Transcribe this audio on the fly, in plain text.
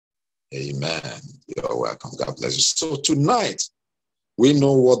Amen. You're welcome. God bless you. So tonight, we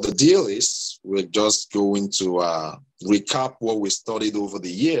know what the deal is. We're just going to recap what we studied over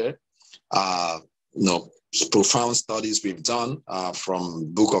the year. Profound studies we've done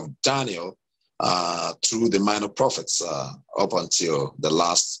from book of Daniel through the minor prophets up until the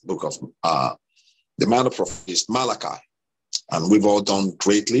last book of the minor prophet is Malachi. And we've all done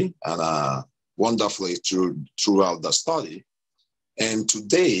greatly and wonderfully throughout the study. And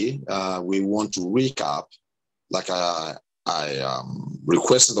today we want to recap, like I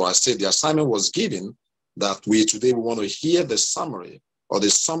requested, or I said the assignment was given that today we want to hear the summary or the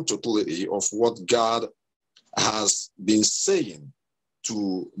sum totality of what God has been saying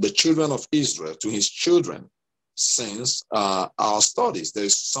to the children of Israel, to his children, since our studies. There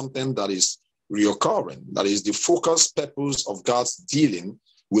is something that is reoccurring, that is the focus purpose of God's dealing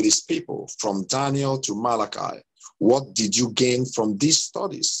with his people from Daniel to Malachi. What did you gain from these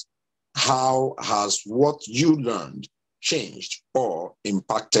studies? How has what you learned changed or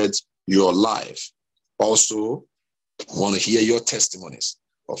impacted your life? Also, I want to hear your testimonies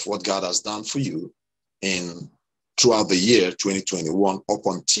of what God has done for you throughout the year 2021 up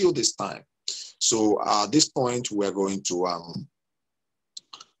until this time. So at this point, we're going to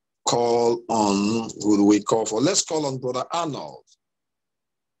call on, who do we call for? Let's call on Brother Arnold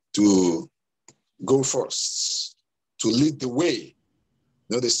to go first, to lead the way.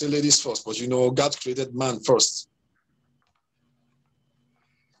 They say ladies first, but God created man first.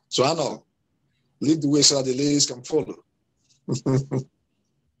 So Arnold, lead the way so that the ladies can follow.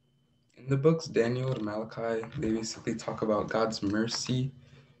 In the books Daniel to Malachi, they basically talk about God's mercy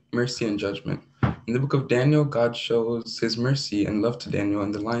and judgment. In the book of Daniel, God shows his mercy and love to Daniel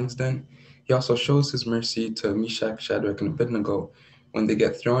in the lion's den. He also shows his mercy to Meshach, Shadrach, and Abednego when they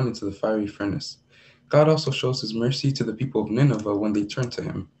get thrown into the fiery furnace. God also shows his mercy to the people of Nineveh when they turn to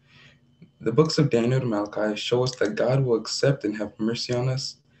him. The books of Daniel to Malachi show us that God will accept and have mercy on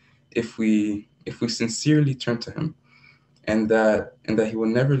us if we sincerely turn to him, and that he will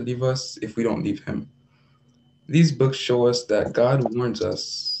never leave us if we don't leave him. These books show us that God warns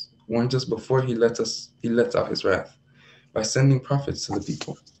us before he lets out his wrath by sending prophets to the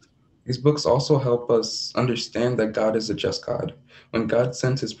people. These books also help us understand that God is a just God. When God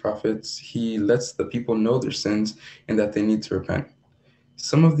sends his prophets, he lets the people know their sins and that they need to repent.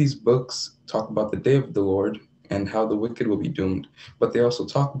 Some of these books talk about the day of the Lord and how the wicked will be doomed, but they also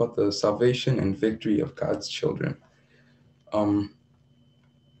talk about the salvation and victory of God's children.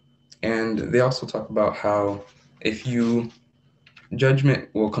 And they also talk about how judgment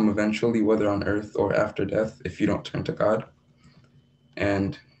will come eventually, whether on earth or after death, if you don't turn to God.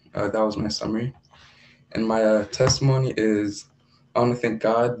 And that was my summary. And my testimony is, I want to thank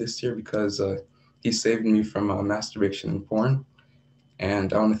God this year because he saved me from masturbation and porn.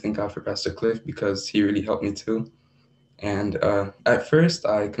 And I want to thank God for Pastor Cliff because he really helped me too. And at first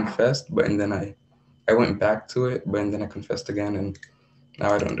I confessed, but then I went back to it, but then I confessed again, and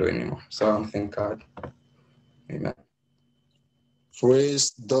now I don't do it anymore. So I want to thank God. Amen.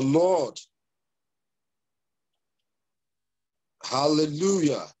 Praise the Lord.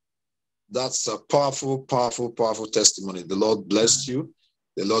 Hallelujah. That's a powerful, powerful, powerful testimony. The Lord bless you.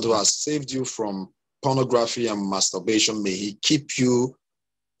 The Lord who has saved you from pornography and masturbation, may he keep you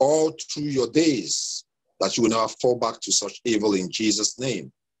all through your days, that you will never fall back to such evil in Jesus'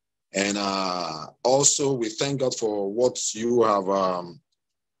 name. And also, we thank God for what you have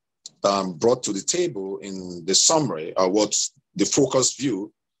brought to the table in the summary, or what's the focus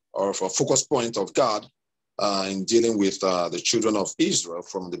view or for focus point of God in dealing with the children of Israel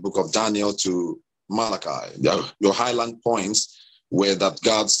from the book of Daniel to Malachi. Your highlight points were that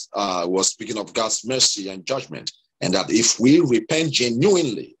God's was speaking of God's mercy and judgment, and that if we repent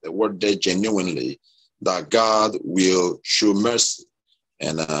genuinely, the word there genuinely, that God will show mercy.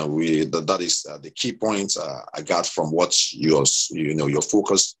 And that is the key points I got from what your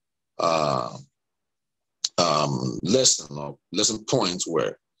focus lesson points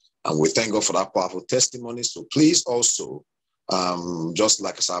were. And we thank God for that powerful testimony. So please also, just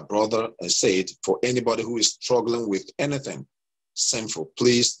like as our brother said, for anybody who is struggling with anything sinful,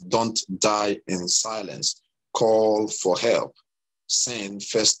 please don't die in silence. Call for help. Sin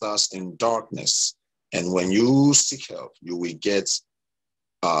festers in darkness. And when you seek help, you will get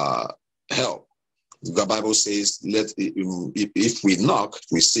help. The Bible says, if we knock,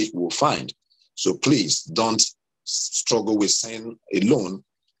 we seek, we'll find. So please don't struggle with sin alone.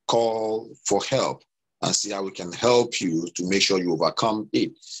 Call for help and see how we can help you to make sure you overcome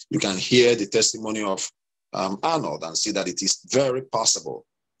it. You can hear the testimony of Arnold and see that it is very possible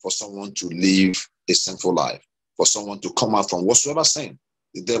for someone to live a sinful life, for someone to come out from whatsoever sin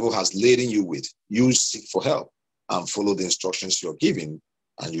the devil has laden you with, you seek for help and follow the instructions you're given,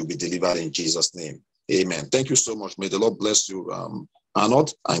 and you'll be delivered in Jesus' name. Amen. Thank you so much. May the Lord bless you,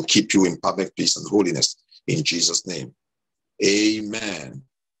 Arnold, and keep you in perfect peace and holiness in Jesus' name. Amen.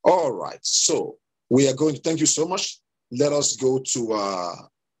 All right. So we are going to thank you so much. Let us go to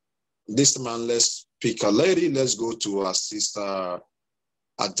this man. Let's pick a lady. Let's go to our sister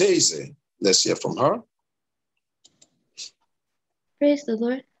Daisy. Let's hear from her. Praise the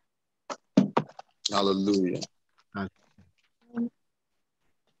Lord. Hallelujah.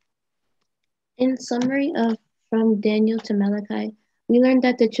 In summary of from Daniel to Malachi, we learned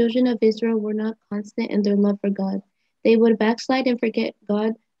that the children of Israel were not constant in their love for God. They would backslide and forget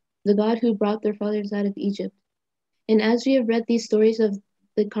God, the God who brought their fathers out of Egypt. And as we have read these stories of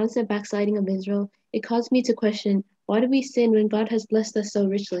the constant backsliding of Israel, it caused me to question, why do we sin when God has blessed us so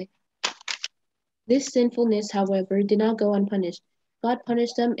richly? This sinfulness, however, did not go unpunished. God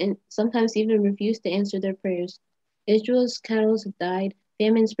punished them and sometimes even refused to answer their prayers. Israel's cattle died,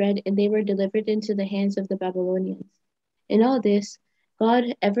 famine spread, and they were delivered into the hands of the Babylonians. In all this,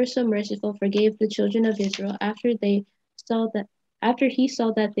 God, ever so merciful, forgave the children of Israel after he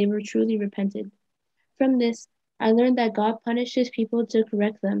saw that they were truly repented. From this, I learned that God punished his people to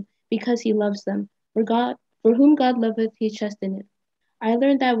correct them because he loves them. For whom God loveth, he chasteneth. I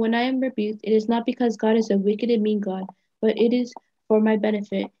learned that when I am rebuked, it is not because God is a wicked and mean God, but it is for my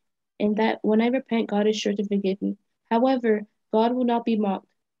benefit, and that when I repent, God is sure to forgive me. However, God will not be mocked.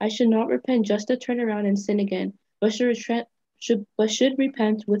 I should not repent just to turn around and sin again, but should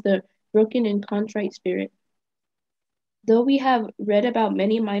repent with a broken and contrite spirit. Though we have read about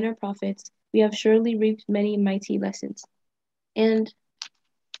many minor prophets, we have surely reaped many mighty lessons. And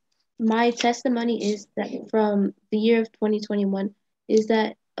my testimony is that from the year of 2021 is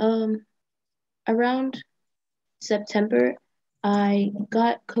that around September, I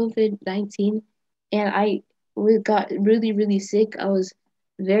got COVID-19 and I got really, really sick. I was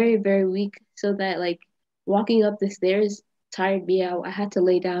very, very weak, so that like walking up the stairs tired me out. I had to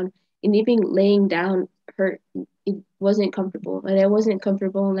lay down, and even laying down hurt. It wasn't comfortable, and I wasn't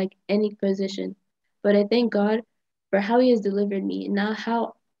comfortable in like any position. But I thank God for how he has delivered me. Now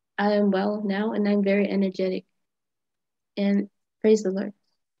how I am well now, and I'm very energetic. And praise the Lord.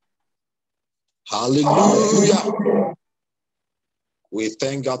 Hallelujah. We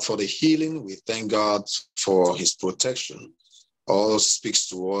thank God for the healing. We thank God for his protection. All speaks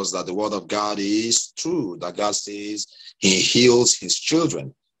to us that the word of God is true, that God says he heals his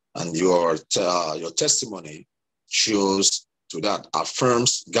children. And your testimony shows to that,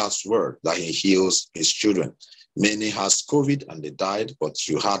 affirms God's word, that he heals his children. Many has COVID and they died, but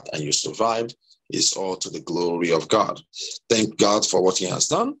you had and you survived. It's all to the glory of God. Thank God for what he has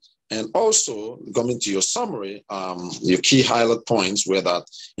done. And also, coming to your summary, your key highlight points were that,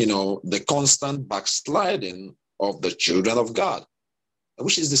 the constant backsliding of the children of God,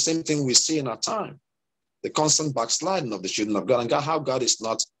 which is the same thing we see in our time. The constant backsliding of the children of God, and how God is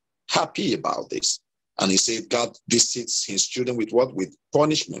not happy about this. And he said God visits his children with what? With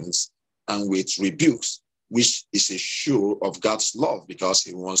punishments and with rebukes, which is a show of God's love, because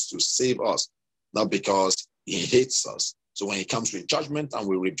he wants to save us, not because he hates us. So when he comes with judgment and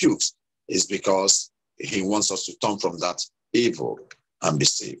with rebukes, it's because he wants us to turn from that evil and be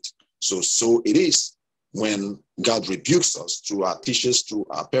saved. So it is when God rebukes us through our teachers, through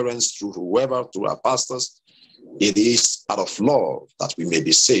our parents, through whoever, through our pastors. It is out of love that we may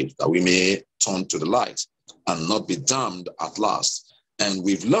be saved, that we may turn to the light and not be damned at last. And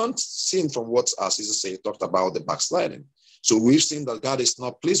we've seen from what our sister said, talked about the backsliding. So we've seen that God is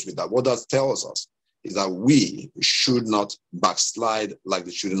not pleased with that. What that tells us is that we should not backslide like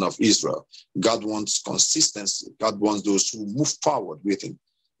the children of Israel. God wants consistency. God wants those who move forward with him,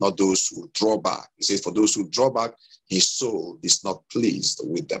 not those who draw back. He says, for those who draw back, his soul is not pleased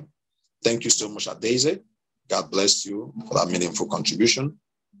with them. Thank you so much, Daisy. God bless you for that meaningful contribution.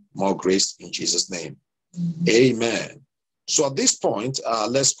 More grace in Jesus' name. Amen. So at this point,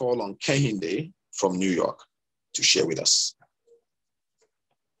 let's call on Kehinde from New York to share with us.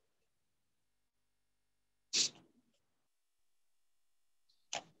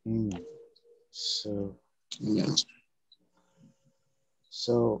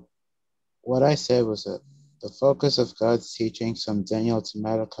 So what I said was that the focus of God's teachings from Daniel to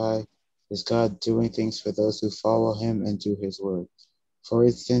Malachi is God doing things for those who follow him and do his word. For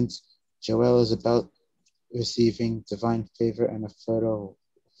instance, Joel is about receiving divine favor and a fertile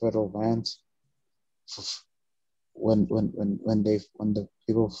land when the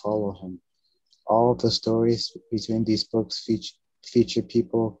people follow him. All of the stories between these books feature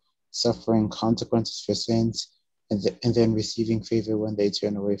people suffering consequences for sins and then receiving favor when they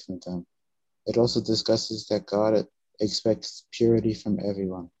turn away from them. It also discusses that God expects purity from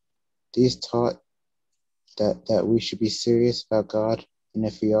everyone. These taught that we should be serious about God, and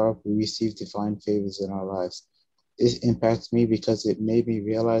if we are, we receive divine favors in our lives. This impacts me because it made me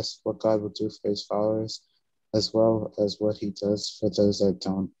realize what God will do for his followers, as well as what he does for those that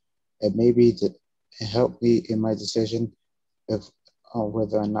don't. It helped me in my decision of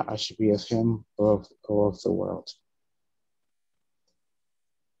whether or not I should be of him or of the world.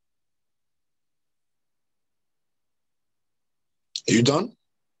 Are you done?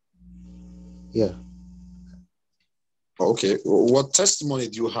 Yeah. Okay. What testimony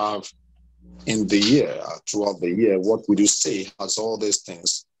do you have in the year, throughout the year? What would you say has all these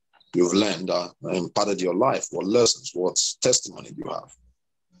things you've learned imparted your life? What lessons, what testimony do you have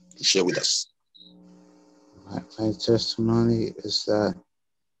to share with us? My testimony is that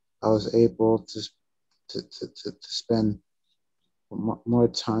I was able to spend more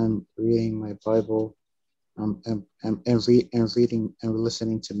time reading my Bible, and reading and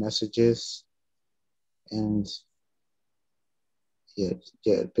listening to messages, and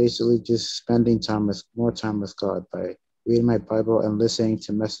basically just spending more time with God by reading my Bible and listening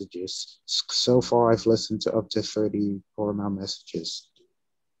to messages. So far, I've listened to up to 30 HOREMOW messages.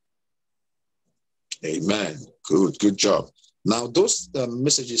 Amen. Good job. Now, those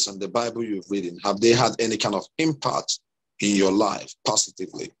messages on the Bible you've reading, have they had any kind of impact in your life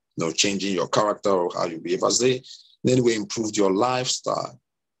positively? Changing your character or how you behave? Has they in any way improved your lifestyle?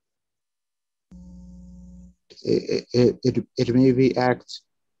 It made me act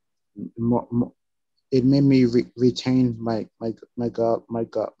more. It made me retain my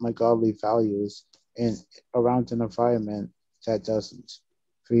godly values and around an environment that doesn't.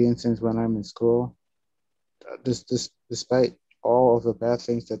 For instance, when I'm in school, despite all of the bad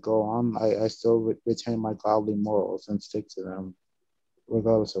things that go on, I still retain my godly morals and stick to them,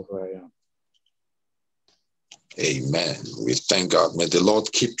 regardless of where I am. Amen. We thank God. May the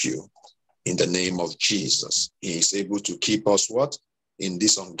Lord keep you in the name of Jesus. He is able to keep us what? In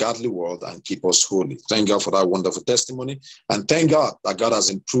this ungodly world and keep us holy. Thank God for that wonderful testimony. And thank God that God has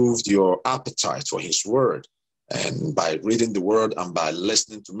improved your appetite for his word. And by reading the word and by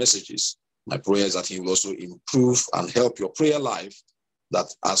listening to messages, my prayer is that he will also improve and help your prayer life,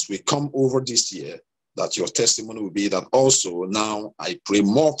 that as we come over this year, that your testimony will be that also now I pray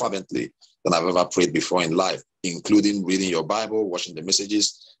more fervently than I've ever prayed before in life, including reading your Bible, watching the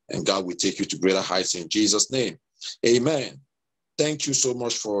messages, and God will take you to greater heights in Jesus' name. Amen. Thank you so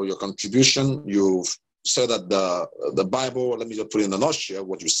much for your contribution. You've said that the Bible, let me just put in a nutshell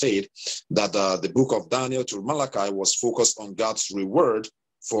what you said, that the book of Daniel to Malachi was focused on God's reward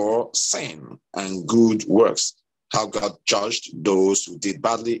for sin and good works, how God judged those who did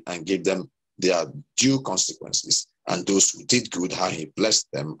badly and gave them their due consequences, and those who did good, how he blessed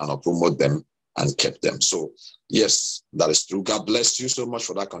them and promoted them and kept them. So yes, that is true. God bless you so much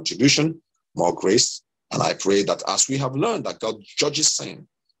for that contribution. More grace. And I pray that as we have learned that God judges sin,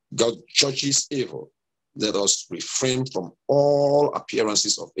 God judges evil, let us refrain from all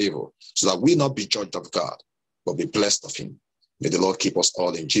appearances of evil, so that we not be judged of God, but be blessed of him. May the Lord keep us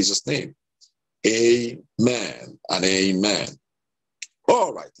all in Jesus' name. Amen and amen.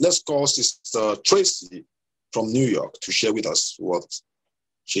 All right, let's call Sister Tracy from New York to share with us what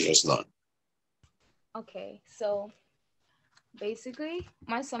she has learned. Okay, so basically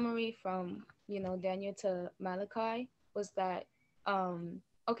my summary from Daniel to Malachi was that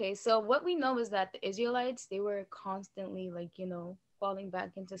okay, so what we know is that the Israelites, they were constantly falling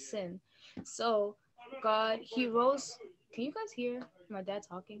back into sin. So God, he rose. Can you guys hear my dad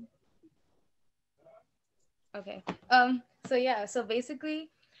talking? Okay. So basically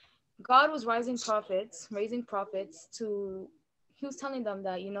God was raising prophets to, he was telling them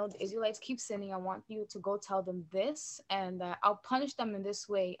that, the Israelites keep sinning. I want you to go tell them this, and I'll punish them in this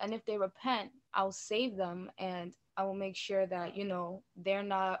way. And if they repent, I'll save them, and I will make sure that, they're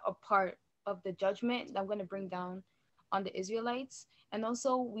not a part of the judgment that I'm going to bring down on the Israelites. And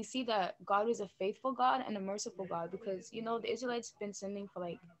also we see that God is a faithful God and a merciful God, because, the Israelites been sinning for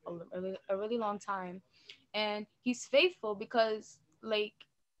like a really long time. And he's faithful because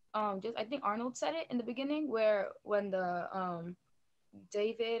just I think Arnold said it in the beginning, where when the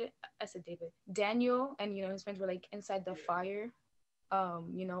Daniel and his friends were like inside the fire,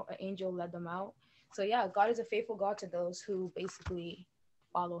 an angel led them out. So yeah, God is a faithful God to those who basically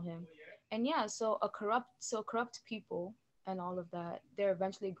follow him. And yeah, so corrupt people and all of that, they're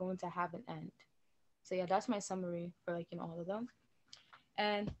eventually going to have an end. So yeah, that's my summary for all of them.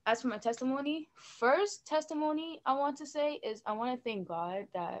 And as for my testimony, first testimony I want to say is I want to thank God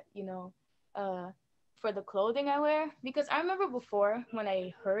that, for the clothing I wear, because I remember before when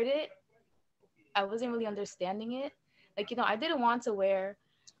I heard it, I wasn't really understanding it. Like, I didn't want to wear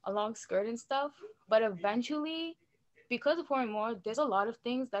a long skirt and stuff, but eventually, because of HOREMOW, there's a lot of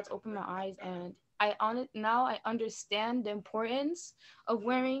things that's opened my eyes, and now I understand the importance of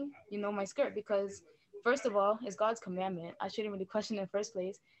wearing, my skirt, because first of all, it's God's commandment. I shouldn't really question it in the first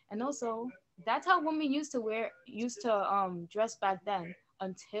place. And also, that's how women used to dress back then,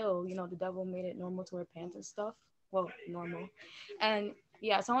 until, the devil made it normal to wear pants and stuff. Well, normal. And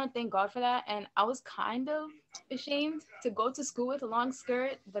yeah, so I want to thank God for that. And I was kind of ashamed to go to school with a long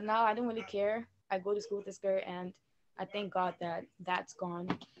skirt, but now I don't really care. I go to school with a skirt, and I thank God that that's gone.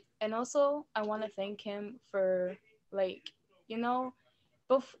 And also, I want to thank him for, like,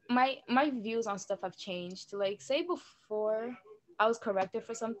 my views on stuff have changed. Like, say before I was corrected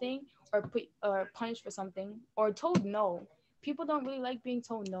for something, or punished for something, or told no. People don't really like being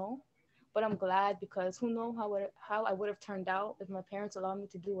told no, but I'm glad, because who knows how I would have turned out if my parents allowed me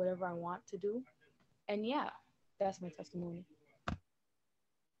to do whatever I want to do. And yeah, that's my testimony.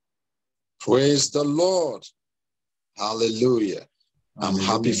 Praise the Lord. Hallelujah. I'm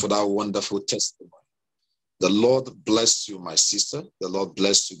happy for that wonderful testimony. The Lord bless you, my sister. The Lord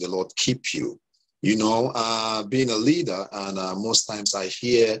bless you. The Lord keep you. Being a leader, and most times I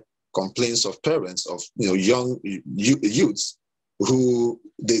hear complaints of parents of young youths who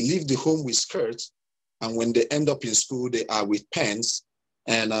they leave the home with skirts, and when they end up in school, they are with pants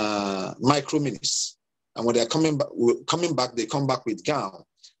and micro minis. And when they're coming back, they come back with gown.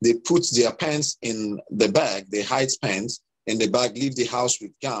 They put their pants in the bag, they hide pants in the bag, leave the house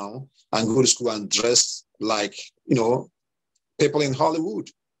with gown, and go to school and dress like, people in Hollywood.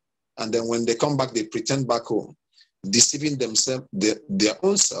 And then when they come back, they pretend back home, deceiving themselves, their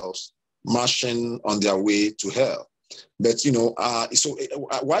own selves, marching on their way to hell. But, so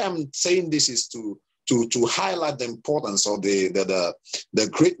why I'm saying this is to highlight the importance of the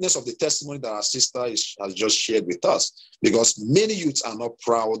greatness of the testimony that our sister has just shared with us, because many youths are not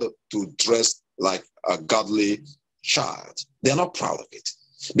proud to dress like a godly child. They're not proud of it,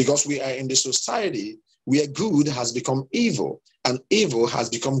 because we are in the society where good has become evil and evil has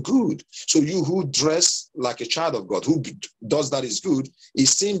become good. So you who dress like a child of God, who does that is good,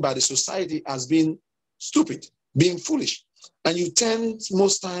 is seen by the society as being stupid, being foolish. And you tend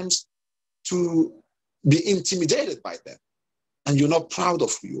most times to be intimidated by them, and you're not proud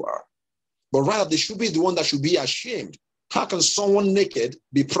of who you are. But rather, they should be the one that should be ashamed. How can someone naked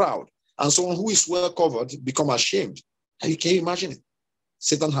be proud, and someone who is well covered become ashamed? And can you imagine it?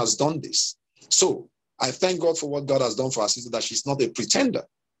 Satan has done this. So I thank God for what God has done for our sister, that she's not a pretender.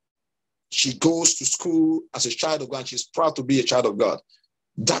 She goes to school as a child of God, and she's proud to be a child of God.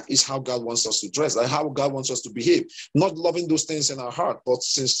 That is how God wants us to dress. That's how God wants us to behave. Not loving those things in our heart, but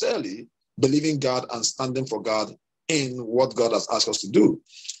sincerely believing God and standing for God in what God has asked us to do.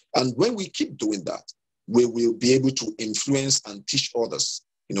 And when we keep doing that, we will be able to influence and teach others,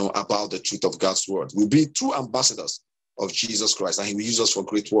 about the truth of God's word. We'll be true ambassadors of Jesus Christ, and he will use us for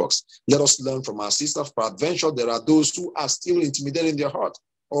great works. Let us learn from our sister. Peradventure, there are those who are still intimidated in their heart,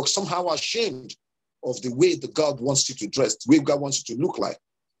 or somehow ashamed of the way that God wants you to dress, the way God wants you to look like.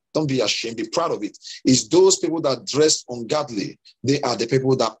 Don't be ashamed. Be proud of it. It's those people that dress ungodly. They are the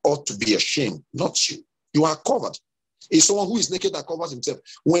people that ought to be ashamed, not you. You are covered. It's someone who is naked that covers himself.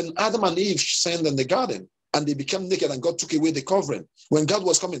 When Adam and Eve sinned in the garden and they became naked and God took away the covering, when God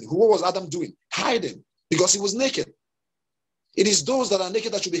was coming, what was Adam doing? Hiding, because he was naked. It is those that are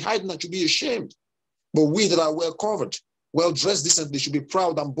naked that should be hiding and should be ashamed. But we that are well covered, well dressed decently, should be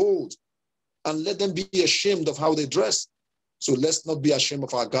proud and bold, and let them be ashamed of how they dress. So let's not be ashamed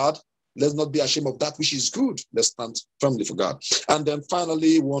of our God. Let's not be ashamed of that which is good. Let's stand firmly for God. And then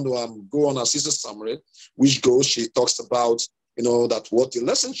finally, we want to go on our sister's summary, which goes, she talks about, that what the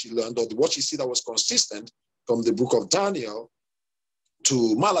lesson she learned, or what she see that was consistent from the book of Daniel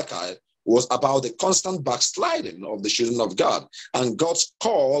to Malachi, was about the constant backsliding of the children of God and God's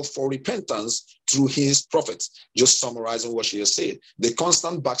call for repentance through his prophets. Just summarizing what she has said, the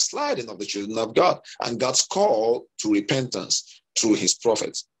constant backsliding of the children of God and God's call to repentance through his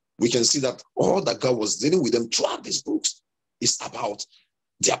prophets. We can see that all that God was dealing with them throughout these books is about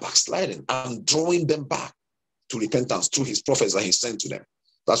their backsliding and drawing them back to repentance through his prophets that he sent to them.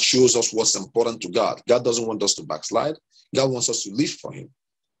 That shows us what's important to God. God doesn't want us to backslide. God wants us to live for him.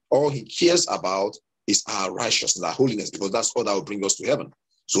 All he cares about is our righteousness, our holiness, because that's all that will bring us to heaven.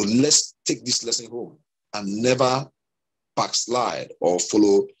 So let's take this lesson home and never backslide or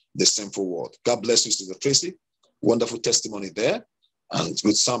follow the sinful world. God bless you, Sister Tracy. Wonderful testimony there and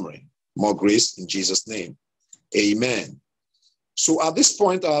good summary. More grace in Jesus' name. Amen. So at this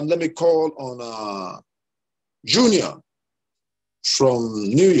point, let me call on Junior from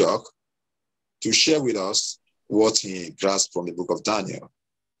New York to share with us what he grasped from the book of Daniel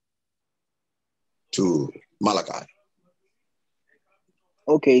to Malachi.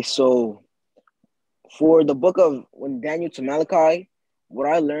 Okay, so for the book of when Daniel to Malachi, what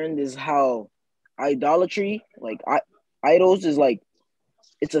I learned is how idolatry, like idols, is like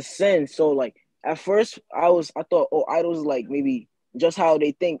it's a sin. So like at first I thought, oh, idols is like maybe just how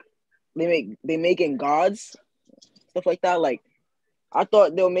they think they making gods, stuff like that. Like I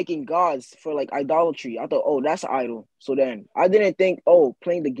thought they were making gods for like idolatry. I thought, oh, that's an idol. So then I didn't think, oh,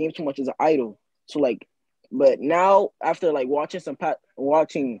 playing the game too much is an idol. So like, but now after like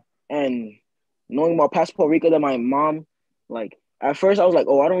watching and knowing about Passport Rico that my mom, like at first I was like,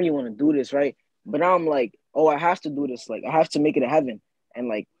 oh, I don't really want to do this, right? But now I'm like, oh, I have to do this. Like I have to make it a heaven, and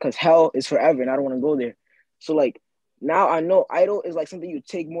like, cause hell is forever, and I don't want to go there. So like now I know idol is like something you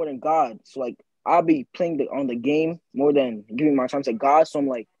take more than God. So like I'll be playing on the game more than giving my time to God. So I'm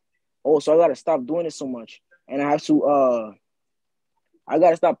like, oh, so I gotta stop doing it so much, and I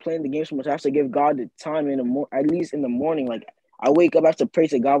gotta stop playing the game so much. I have to give God the time at least in the morning. Like I wake up, I have to pray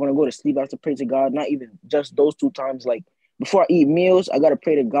to God. When I go to sleep, I have to pray to God. Not even just those 2 times. Like before I eat meals, I gotta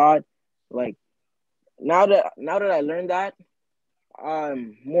pray to God. Like now that I learned that,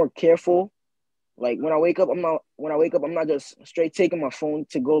 I'm more careful. Like when I wake up, I'm not just straight taking my phone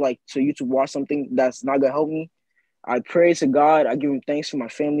to go like to YouTube watch something that's not gonna help me. I pray to God. I give him thanks for my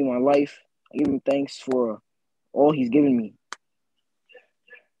family, my life. I give him thanks for all he's given me.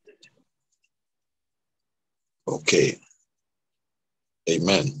 Okay.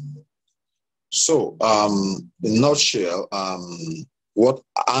 Amen. So, in a nutshell, what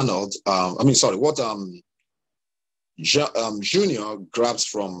Junior grabs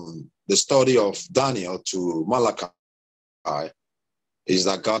from the study of Daniel to Malachi is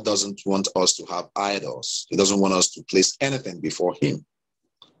that God doesn't want us to have idols. He doesn't want us to place anything before him,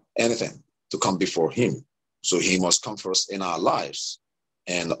 anything to come before him. So he must come first in our lives.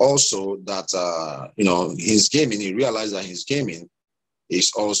 And also that, his gaming, he realized that his gaming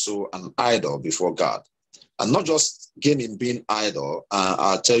is also an idol before God. And not just gaming being idol.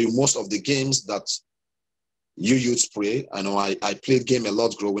 I'll tell you, most of the games that you youths play, I know I played game a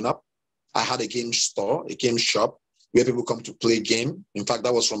lot growing up. I had a game store, a game shop where people come to play game. In fact,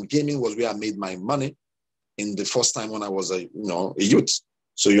 that was from gaming was where I made my money in the first time when I was a youth.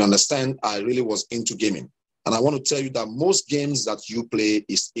 So you understand, I really was into gaming. And I want to tell you that most games that you play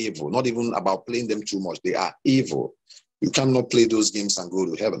is evil, not even about playing them too much. They are evil. You cannot play those games and go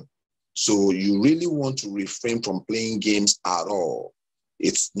to heaven. So you really want to refrain from playing games at all.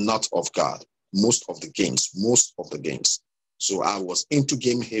 It's not of God. Most of the games. So I was into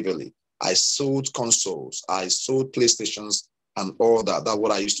game heavily. I sold consoles. I sold PlayStations and all that. That's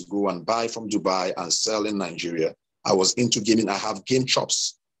what I used to go and buy from Dubai and sell in Nigeria. I was into gaming. I have game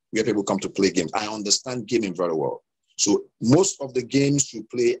shops where people come to play games. I understand gaming very well. So most of the games you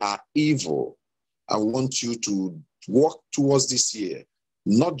play are evil. I want you to work towards this year,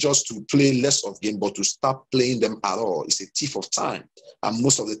 not just to play less of game, but to stop playing them at all. It's a thief of time. And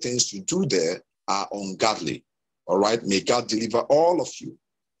most of the things you do there are ungodly. All right. May God deliver all of you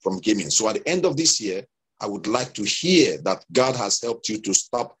from gaming. So at the end of this year, I would like to hear that God has helped you to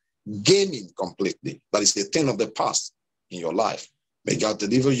stop gaming completely. That is a thing of the past in your life. May God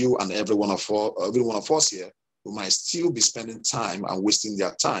deliver you and every one of us here who might still be spending time and wasting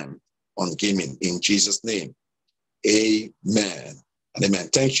their time on gaming in Jesus' name. Amen. And amen.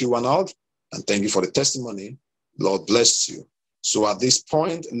 Thank you, Arnold, and thank you for the testimony. Lord bless you. So at this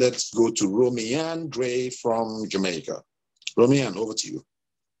point, let's go to Romian Gray from Jamaica. Romian, over to you.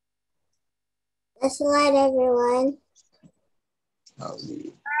 That's right, everyone.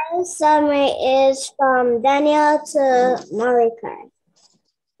 Hallelujah. My summary is from Daniel to Malachi.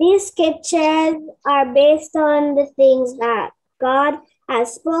 These scriptures are based on the things that God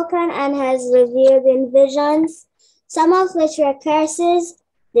has spoken and has revealed in visions, some of which were curses,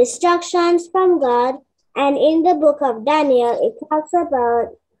 destructions from God, and in the book of Daniel, it talks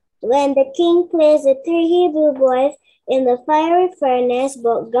about when the king placed the 3 Hebrew boys in the fiery furnace,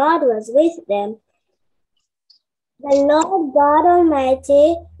 but God was with them. The Lord God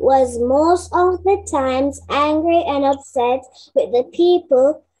Almighty was most of the times angry and upset with the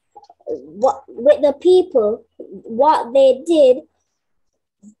people, what they did,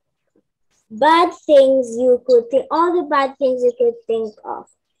 bad things you could think, all the bad things you could think of.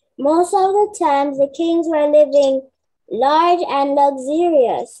 Most of the times, the kings were living large and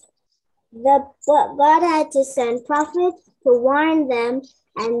luxurious. But God had to send prophets to warn them,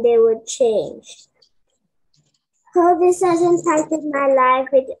 and they would change. How this has impacted my life,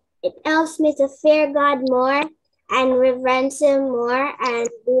 It helps me to fear God more and reverence Him more and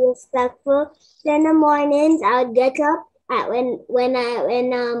be respectful. So in the mornings, I would get up when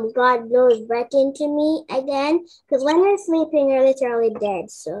God blows breath into me again, because when you're sleeping, you're literally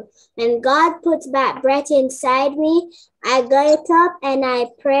dead. So when God puts that breath inside me, I get up and I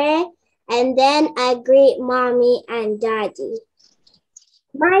pray, and then I greet mommy and daddy.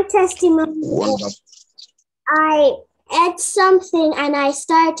 My testimony: Wonderful. I ate something and I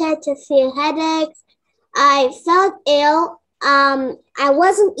started to feel headaches. I felt ill. I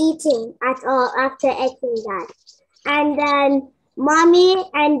wasn't eating at all after eating that. And then mommy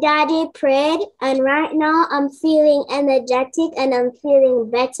and daddy prayed, and right now I'm feeling energetic and I'm feeling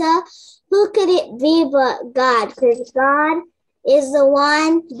better. Who could it be but God? Because God is the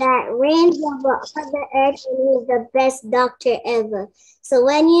one that reigns over the earth, and He's the best doctor ever. So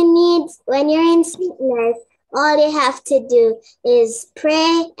when you're in sickness, all you have to do is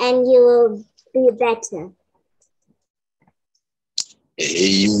pray and you will be better.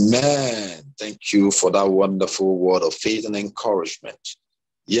 Amen. Thank you for that wonderful word of faith and encouragement.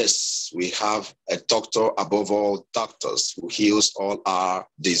 Yes, we have a doctor above all doctors who heals all our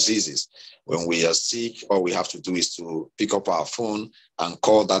diseases. When we are sick, all we have to do is to pick up our phone and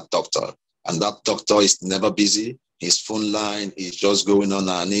call that doctor. And that doctor is never busy. His phone line is just going on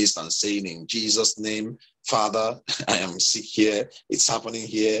our knees and saying, in Jesus' name, Father, I am sick here. It's happening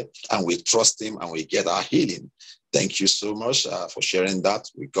here. And we trust Him and we get our healing. Thank you so much for sharing that.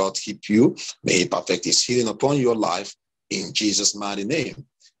 May God keep you. May He perfect His healing upon your life in Jesus' mighty name.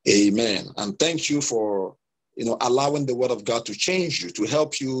 Amen. And thank you for, allowing the word of God to change you, to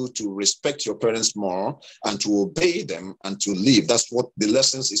help you to respect your parents more and to obey them and to live. That's what the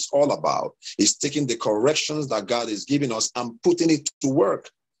lessons is all about. It's taking the corrections that God is giving us and putting it to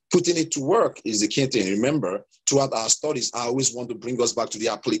work. Putting it to work is the key thing. Remember, throughout our studies, I always want to bring us back to the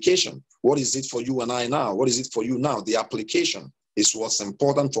application. What is it for you and I now? What is it for you now? The application is what's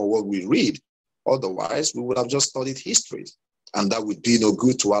important for what we read. Otherwise, we would have just studied history, and that would be no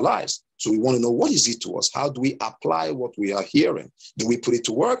good to our lives. So we want to know, what is it to us? How do we apply what we are hearing? Do we put it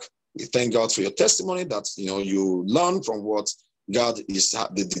to work? We thank God for your testimony that you learn from what God is,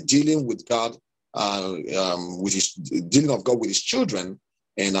 the dealing with God, with His dealing of God with His children.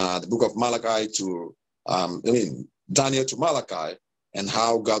 In the book of Malachi to, Daniel to Malachi, and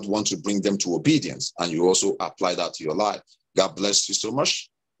how God wants to bring them to obedience. And you also apply that to your life. God bless you so much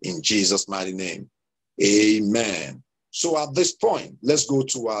in Jesus' mighty name. Amen. So at this point, let's go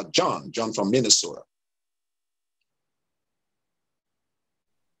to John from Minnesota.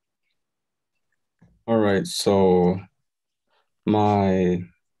 All right. So what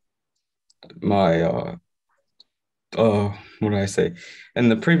did I say? In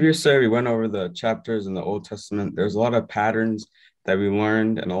the previous series, we went over the chapters in the Old Testament. There's a lot of patterns that we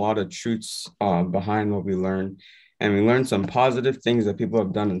learned and a lot of truths behind what we learned. And we learned some positive things that people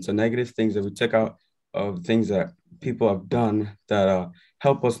have done and some negative things that we took out of things that people have done that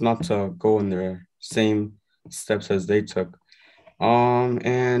help us not to go in their same steps as they took.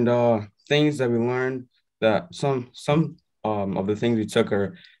 And things that we learned, that some of the things we took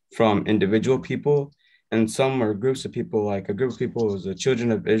are from individual people, and some are groups of people. Like a group of people was the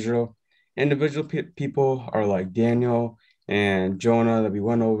children of Israel. Individual people are like Daniel and Jonah that we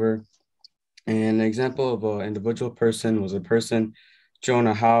went over. And an example of an individual person was a person,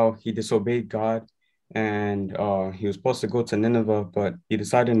 Jonah, how he disobeyed God, and he was supposed to go to Nineveh, but he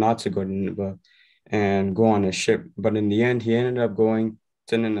decided not to go to Nineveh and go on a ship. But in the end, he ended up going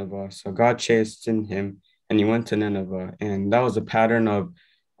to Nineveh. So God chastened him and he went to Nineveh. And that was a pattern of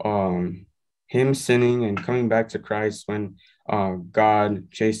him sinning and coming back to Christ when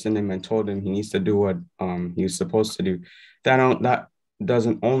God chastened him and told him he needs to do what he was supposed to do. That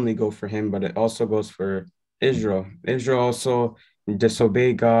doesn't only go for him, but it also goes for Israel. Israel also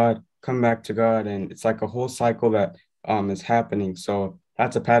disobeyed God, come back to God, and it's like a whole cycle that is happening. So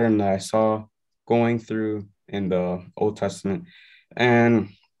that's a pattern that I saw going through in the Old Testament. And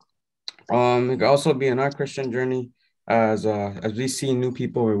it could also be in our Christian journey, as we see new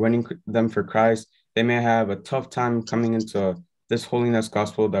people, we're winning them for Christ. They may have a tough time coming into this holiness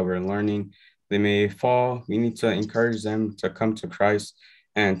gospel that we're learning. They may fall. We need to encourage them to come to Christ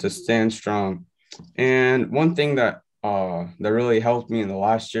and to stand strong. And one thing that really helped me in the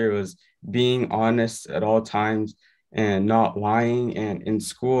last year was being honest at all times and not lying. And in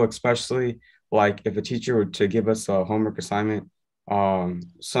school, especially, like if a teacher were to give us a homework assignment,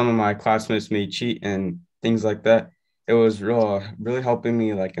 some of my classmates may cheat and things like that. It was really helping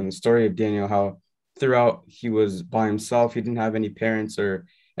me, like in the story of Daniel, how throughout he was by himself. He didn't have any parents or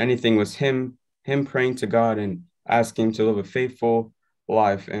anything. It was him praying to God and asking him to live a faithful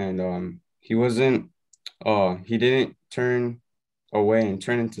life, and he didn't turn away and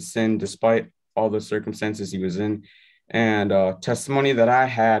turn into sin despite all the circumstances he was in. And testimony that I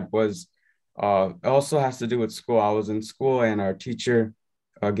had was also has to do with school. I was in school, and our teacher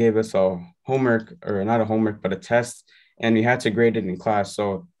gave us a homework, or not a homework, but a test, and we had to grade it in class.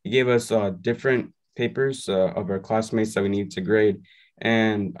 So he gave us different papers of our classmates that we needed to grade,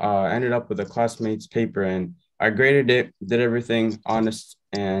 and ended up with a classmate's paper, and I graded it, did everything honest,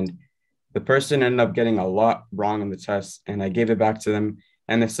 and the person ended up getting a lot wrong in the test, and I gave it back to them.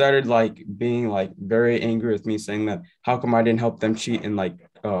 And they started like being like very angry with me, saying that how come I didn't help them cheat and like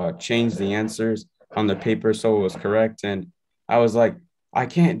change the answers on the paper so it was correct. And I was like, I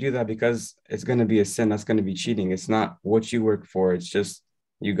can't do that because it's going to be a sin. That's going to be cheating. It's not what you work for. It's just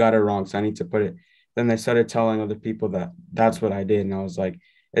you got it wrong. So I need to put it. Then they started telling other people that that's what I did. And I was like,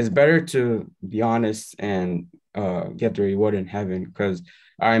 it's better to be honest and get the reward in heaven. Because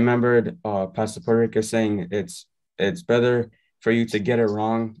I remembered Pastor Porrica saying it's better for you to get it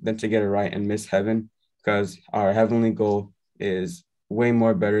wrong than to get it right and miss heaven, because our heavenly goal is way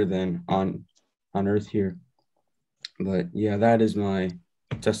more better than on earth here. But yeah, that is my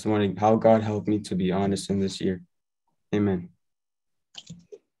testimony, how God helped me to be honest in this year. Amen.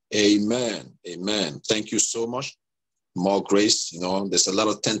 Amen. Amen. Thank you so much. More grace. There's a lot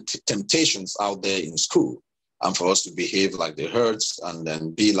of temptations out there in school, and for us to behave like the herds and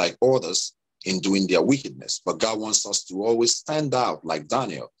then be like others in doing their wickedness. But God wants us to always stand out like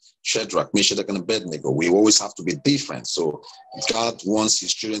Daniel, Shadrach, Meshach, and Abednego. We always have to be different. So God wants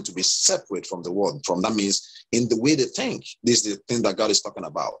his children to be separate from the world. That means in the way they think. This is the thing that God is talking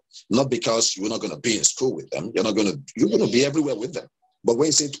about. Not because you're not going to be in school with them. You're going to be everywhere with them. But when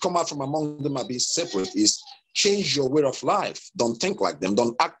you say to come out from among them and be separate, is change your way of life. Don't think like them.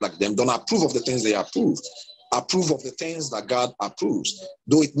 Don't act like them. Don't approve of the things they approve. Approve of the things that God approves.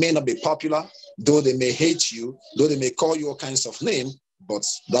 Though it may not be popular, though they may hate you, though they may call you all kinds of names, but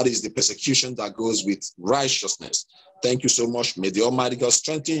that is the persecution that goes with righteousness. Thank you so much. May the Almighty God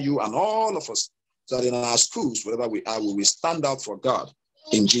strengthen you and all of us, so that in our schools, wherever we are, we will stand out for God.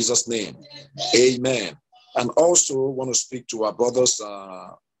 In Jesus' name, amen. And also want to speak to our brother's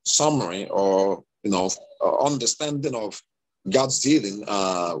summary or understanding of God's dealing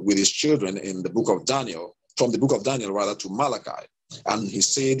with his children in the book of Daniel, from the book of Daniel rather to Malachi. And he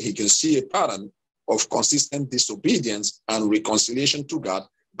said he can see a pattern of consistent disobedience and reconciliation to God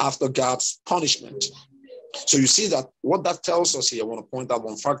after God's punishment. So you see that what that tells us here, I want to point out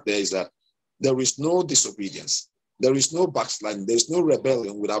one fact there, is that there is no disobedience. There is no backsliding. There is no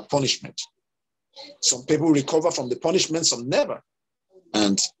rebellion without punishment. Some people recover from the punishment, some never,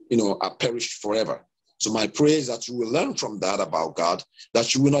 and are perished forever. So my prayer is that you will learn from that about God,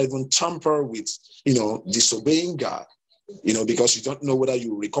 that you will not even tamper with, disobeying God, because you don't know whether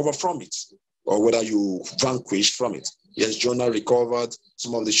you recover from it or whether you vanquish from it. Yes, Jonah recovered,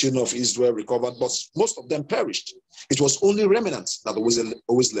 some of the children of Israel recovered, but most of them perished. It was only remnants that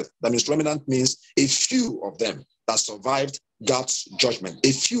always left. That means remnant means a few of them that survived God's judgment,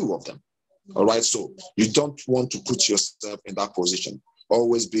 a few of them. All right, so you don't want to put yourself in that position.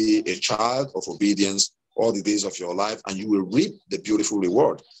 Always be a child of obedience all the days of your life, and you will reap the beautiful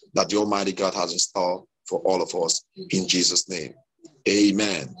reward that the Almighty God has in store for all of us in Jesus' name.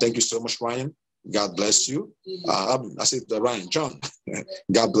 Amen. Thank you so much, Ryan. God bless you. I said Ryan, John.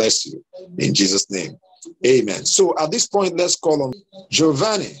 God bless you in Jesus' name. Amen. So at this point, let's call on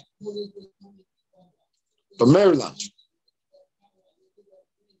Giovanni from Maryland.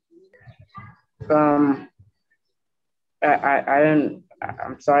 I'm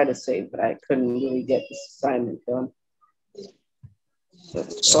sorry to say, but I couldn't really get this assignment done.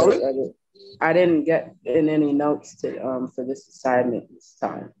 Sorry? I didn't get in any notes for this assignment this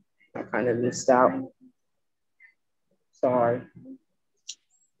time. I kind of missed out. Sorry.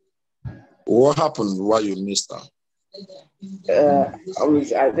 What happened while you missed out?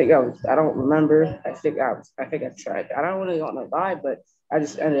 I don't remember. I think I tried. I don't really want to lie, but I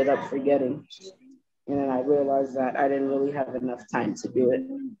just ended up forgetting. And then I realized that I didn't really have enough time to do it.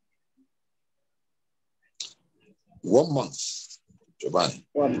 1 month, Giovanni.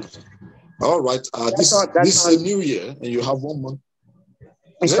 1 month. All right. This is a new year, and you have 1 month.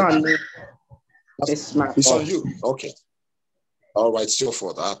 It's on me. It's on you. Okay. All right, so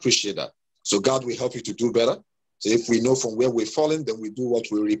forth. I appreciate that. So God will help you to do better. So if we know from where we're falling, then we do what?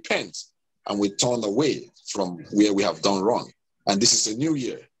 We repent and we turn away from where we have done wrong. And this is a new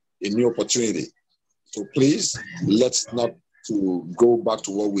year, a new opportunity. So please, let's not to go back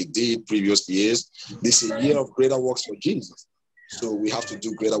to what we did previous years. This is a year of greater works for Jesus. So we have to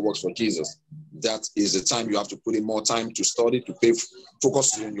do greater works for Jesus. That is the time you have to put in more time to study, to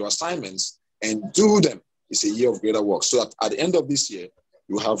focus on your assignments and do them. It's a year of greater work. So that at the end of this year,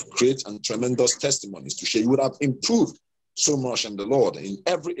 you have great and tremendous testimonies to share. You would have improved so much in the Lord in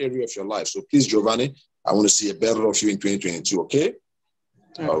every area of your life. So please, Giovanni, I want to see a better of you in 2022, okay?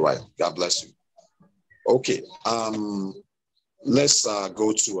 All right. God bless you. Okay. Let's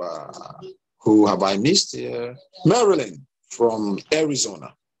go to, who have I missed here? Marilyn from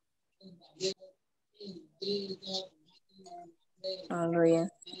Arizona. Hallelujah.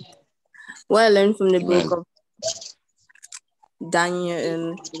 What I learned from the Amen. book of Daniel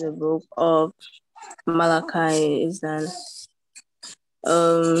and the book of Malachi is that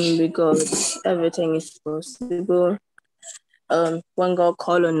because everything is possible. When God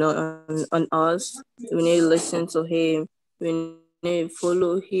called on us, we need to listen to Him. We need to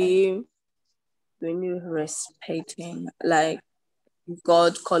follow Him. We need to respect Him. Like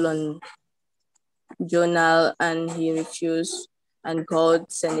God called on Jonah and he refused, and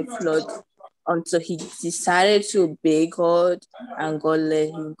God sent a flood until he decided to obey God, and God let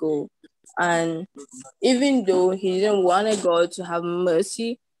him go. And even though he didn't want God to have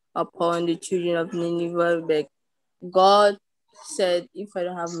mercy upon the children of Nineveh, but God said, if I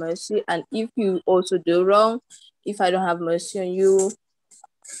don't have mercy, and if you also do wrong, if I don't have mercy on you,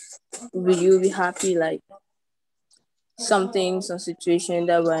 will you be happy? Like some situation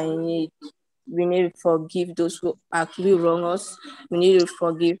that we need to forgive those who actually wrong us. We need to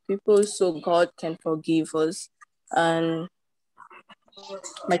forgive people so God can forgive us. And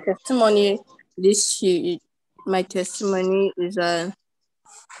my testimony this year, my testimony is that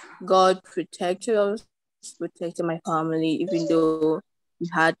God protected us, protected my family, even though we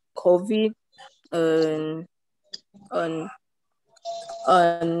had COVID on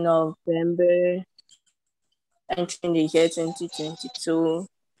November, entering the year 2022.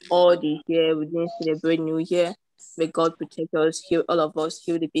 All the year we didn't celebrate New Year. May God protect us, heal all of us,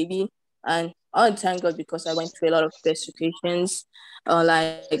 heal the baby. And I want to thank God because I went through a lot of persecutions.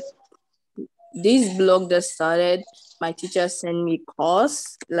 Like this blog that started, my teacher sent me a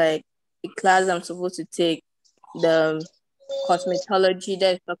course, like a class I'm supposed to take, the cosmetology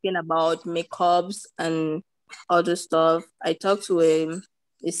that's talking about makeups and other stuff. I talked to a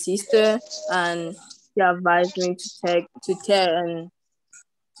sister, and she advised me to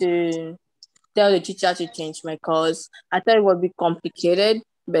tell the teacher to change my course. I thought it would be complicated,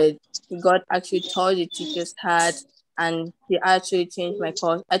 but God actually told the teacher's heart, and she actually changed my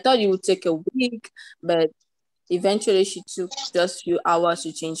course. I thought it would take a week, but eventually she took just a few hours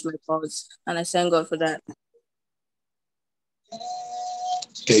to change my course, and I thank God for that.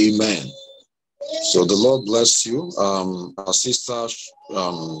 Amen. So the Lord bless you. Our sister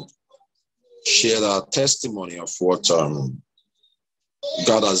shared a testimony of what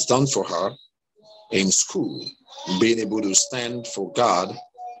God has done for her in school, being able to stand for God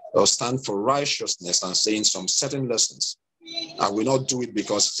or stand for righteousness and saying some certain lessons. I will not do it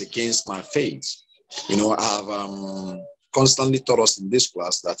because it's against my faith. You know, I have constantly taught us in this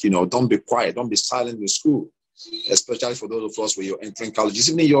class that, you know, don't be quiet, don't be silent in school, especially for those of us where you're entering colleges,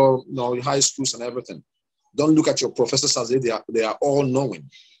 even in your, your high schools and everything. Don't look at your professors as if they are all knowing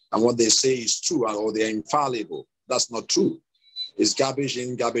and what they say is true or they're infallible. That's not true. It's garbage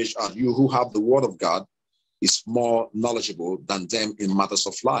in, garbage out. You who have the word of God is more knowledgeable than them in matters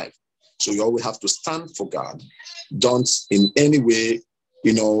of life. So you always have to stand for God. Don't in any way,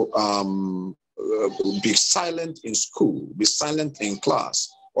 be silent in school, be silent in class.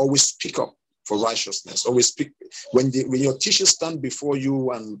 Always speak up for righteousness. Always speak when your teachers stand before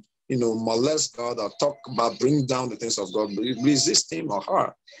you and molest God or talk about bring down the things of God. Resist him or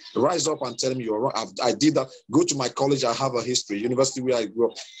her. Rise up and tell him you're wrong. I did that. Go to my college. I have a history. University where I grew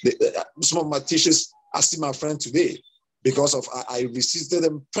up. Some of my teachers, I see my friend today because of I resisted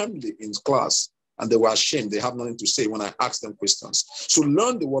them firmly in class. And they were ashamed. They have nothing to say when I ask them questions. So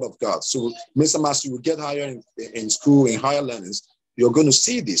learn the word of God. So Mr. Master, you will get higher in school, in higher learnings. You're going to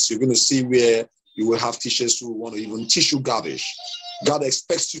see this. You're going to see where you will have teachers who want to even teach you garbage. God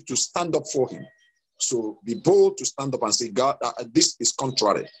expects you to stand up for him. So be bold to stand up and say, God, this is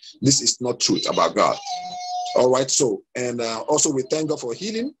contrary. This is not truth about God. All right. So, and also we thank God for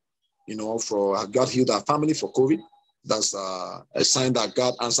healing, for God healed our family for COVID. That's a sign that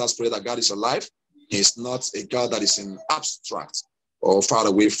God answers prayer, that God is alive. He's not a God that is in abstract or far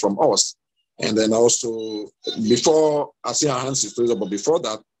away from us. And then also, before I see her hands is raised up, but before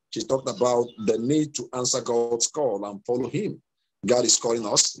that, she talked about the need to answer God's call and follow him. God is calling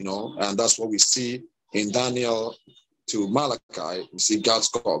us, and that's what we see in Daniel to Malachi. We see God's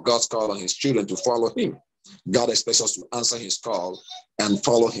call on his children to follow him. God expects us to answer his call and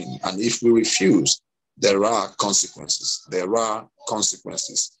follow him. And if we refuse, there are consequences. There are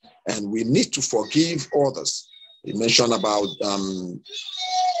consequences. And we need to forgive others. He mentioned about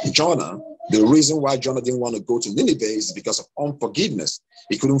Jonah. The reason why Jonah didn't want to go to Nineveh is because of unforgiveness.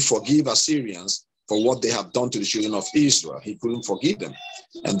 He couldn't forgive Assyrians for what they have done to the children of Israel. He couldn't forgive them.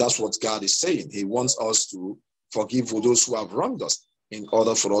 And that's what God is saying. He wants us to forgive those who have wronged us in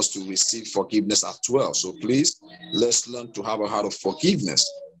order for us to receive forgiveness as well. So please, let's learn to have a heart of forgiveness.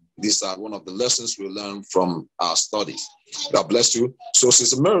 These are one of the lessons we learn from our studies. God bless you. So,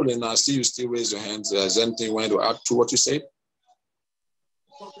 Sister Marilyn, I see you still raise your hands. Is there anything you want to add to what you said?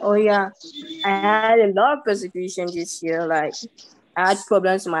 Oh yeah, I had a lot of persecution this year. Like I had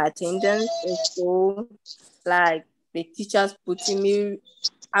problems with my attendance in school. Like the teachers putting me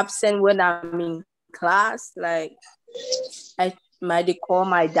absent when I'm in class. Like they call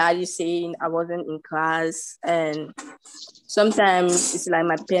my daddy saying I wasn't in class, and sometimes it's like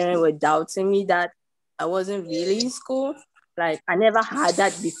my parents were doubting me that I wasn't really in school. Like I never had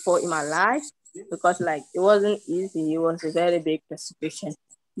that before in my life because like it wasn't easy. It was a very big persecution.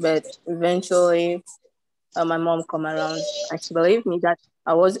 But eventually, my mom come around and she believed me that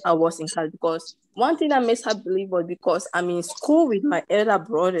I was in class, because one thing that makes her believe was because I'm in school with my elder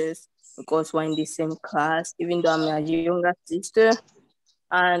brothers, because we're in the same class, even though I'm a younger sister.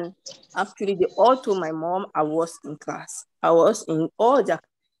 And actually, they all told my mom I was in class. I was in all their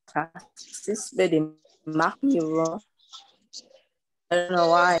classes, but they marked me wrong. I don't know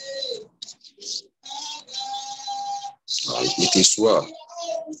why. It is well.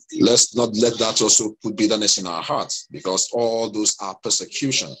 Let's not let that also put bitterness in our hearts, because all those are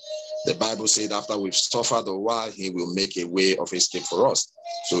persecution. The Bible said after we've suffered a while, he will make a way of escape for us.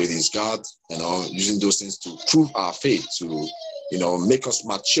 So it is God, using those things to prove our faith, to, make us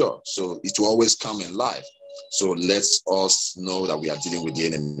mature. So it will always come in life. So let's us know that we are dealing with the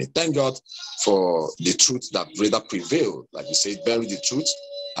enemy. Thank God for the truth that rather prevailed. Like he said, bury the truth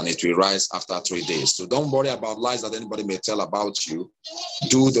and it will rise after 3 days. So don't worry about lies that anybody may tell about you.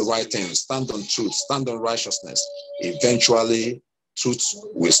 Do the right thing. Stand on truth. Stand on righteousness. Eventually, truth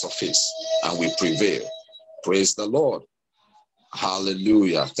will surface and will prevail. Praise the Lord.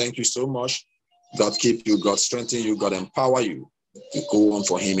 Hallelujah. Thank you so much. God keep you. God strengthen you. God empower you to go on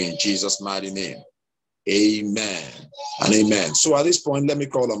for him in Jesus' mighty name. Amen and amen. So at this point, let me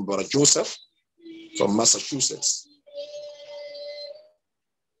call on Brother Joseph from Massachusetts.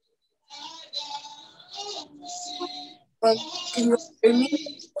 Can you hear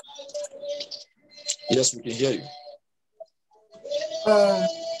me? Yes, we can hear you.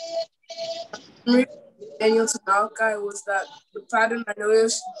 Daniel to Malachi was that the pattern I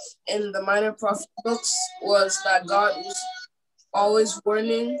noticed in the minor prophet books was that God was always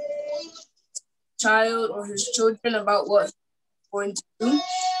warning child or his children about what he's going to do.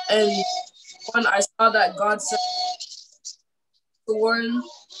 And when I saw that God said to warn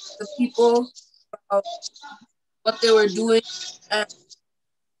the people about what they were doing and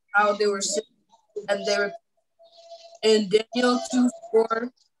how they were sinning, and they were in Daniel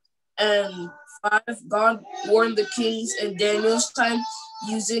 2:4 and 5, God warned the kings in Daniel's time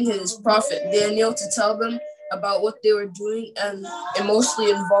using his prophet Daniel to tell them about what they were doing, and it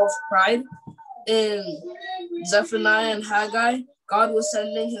mostly involved pride. In Zephaniah and Haggai, God was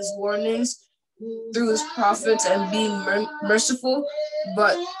sending his warnings through his prophets and being merciful,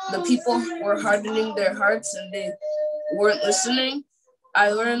 but the people were hardening their hearts and they weren't listening.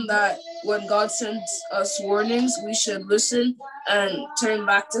 I learned that when God sends us warnings, we should listen and turn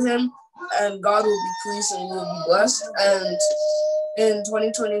back to him, and God will be pleased and we will be blessed. And in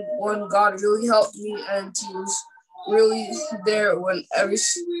 2021, God really helped me, and he was really there when every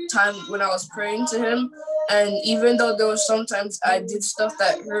time when I was praying to him. And even though there was sometimes I did stuff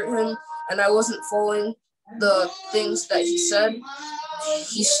that hurt him and I wasn't following the things that he said,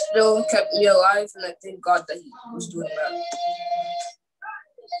 he still kept me alive, and I thank God that he was doing that.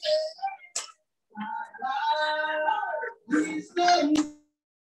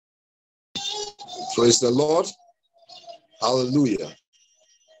 Praise the Lord. Hallelujah.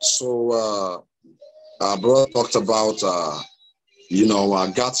 So our brother talked about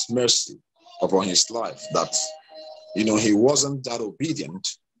God's mercy upon his life, that he wasn't that obedient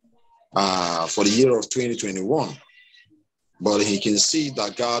for the year of 2021, but he can see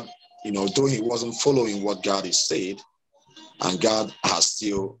that God, though he wasn't following what God has said, and God has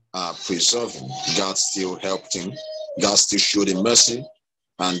still preserved him, God still helped him, God still showed him mercy,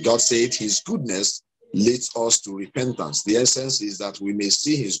 and God said his goodness leads us to repentance. The essence is that we may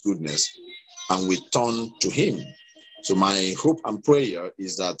see his goodness and we turn to him. So my hope and prayer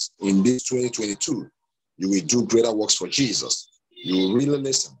is that in this 2022, you will do greater works for Jesus. You will really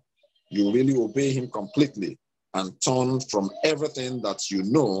listen. You will really obey him completely and turn from everything that you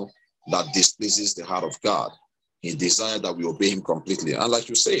know that displeases the heart of God. He desired that we obey him completely. And like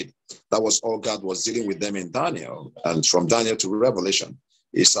you said, that was all God was dealing with them in Daniel. And from Daniel to Revelation,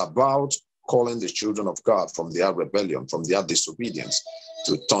 it's about calling the children of God from their rebellion, from their disobedience,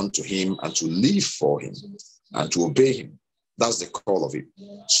 to turn to him and to live for him and to obey him. That's the call of it.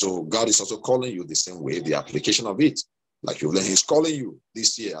 So God is also calling you the same way, the application of it. Like you've learned, he's calling you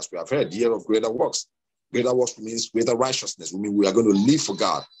this year, as we have heard, year of greater works. Greater works means greater righteousness. We mean we are going to live for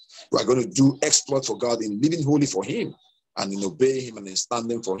God. We are going to do exploit for God in living holy for him and in obeying him and in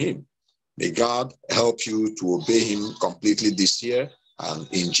standing for him. May God help you to obey him completely this year and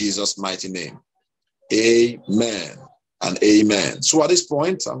in Jesus' mighty name. Amen and amen. So at this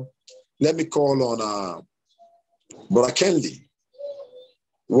point, let me call on Brother Kenley.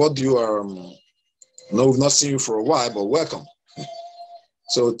 What do you no, we've not seen you for a while, but welcome.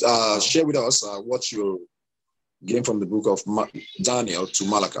 So share with us what you gained from the book of Daniel to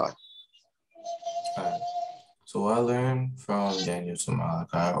Malachi. So what I learned from Daniel to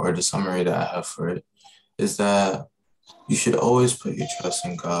Malachi, or the summary that I have for it, is that you should always put your trust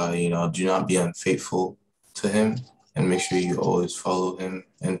in God. You know, do not be unfaithful to him, and make sure you always follow him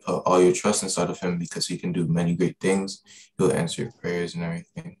and put all your trust inside of him, because he can do many great things. He'll answer your prayers and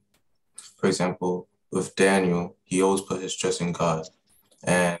everything. For example, with Daniel, he always put his trust in God,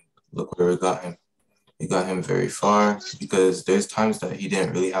 and look where it got him. It got him very far, because there's times that he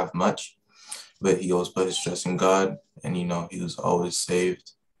didn't really have much, but he always put his trust in God, and, you know, he was always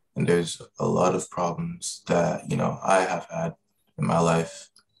saved. And there's a lot of problems that, you know, I have had in my life,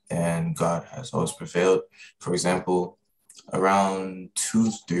 and God has always prevailed. For example, around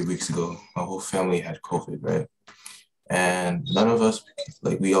 2-3 weeks ago, my whole family had COVID, right? And none of us,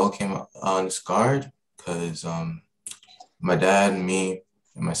 like, we all came unscarred, because my dad and me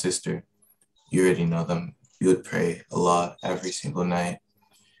and my sister, you already know them, we would pray a lot every single night.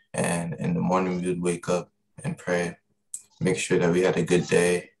 And in the morning, we would wake up and pray, make sure that we had a good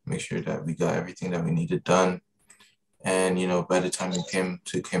day, make sure that we got everything that we needed done. And, you know, by the time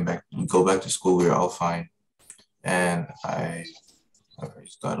we go back to school, we were all fine. And I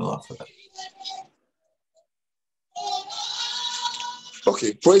praise God a lot for that.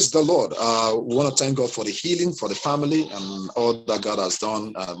 Okay, praise the Lord. We want to thank God for the healing, for the family, and all that God has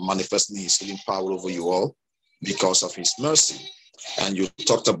done, manifesting his healing power over you all because of his mercy. And you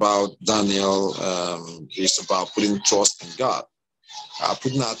talked about Daniel, it's about putting trust in God.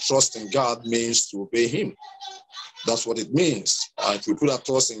 Putting our trust in God means to obey him. That's what it means. If we put our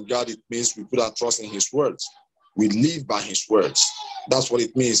trust in God, it means we put our trust in his words. We live by his words. That's what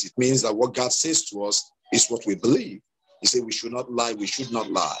it means. It means that what God says to us is what we believe. He said we should not lie, we should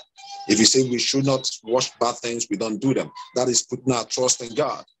not lie. If he said we should not watch bad things, we don't do them. That is putting our trust in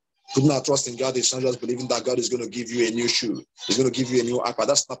God. Putting our trust in God is not just believing that God is going to give you a new shoe. He's going to give you a new iPad.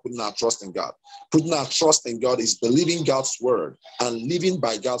 That's not putting our trust in God. Putting our trust in God is believing God's word and living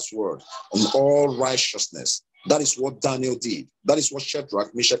by God's word in all righteousness. That is what Daniel did. That is what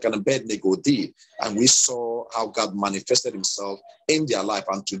Shadrach, Meshach, and Abednego did. And we saw how God manifested himself in their life.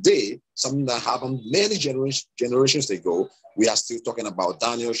 And today, something that happened many generations ago, we are still talking about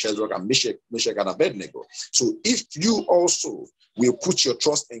Daniel, Shadrach, and Meshach, and Abednego. So if you also will put your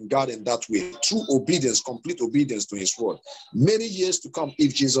trust in God in that way, through obedience, complete obedience to his word, many years to come,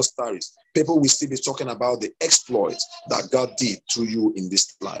 if Jesus tarries, people will still be talking about the exploits that God did to you in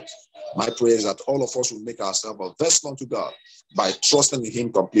this life. My prayer is that all of us will make ourselves a vessel unto God by trusting in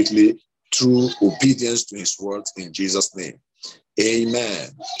him completely through obedience to his words in Jesus' name. Amen.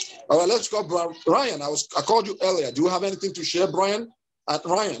 All right, let's go, Brian. I called you earlier. Do you have anything to share, Brian?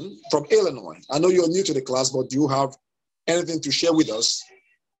 Ryan from Illinois. I know you're new to the class, but do you have anything to share with us?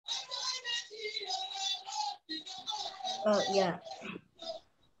 Yeah.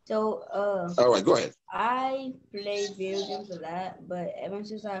 So, all right, go ahead. I play video games a lot, but ever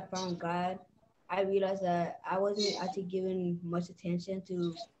since I found God, I realized that I wasn't actually giving much attention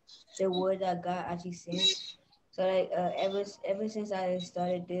to the word that God actually sent. So, like, ever since I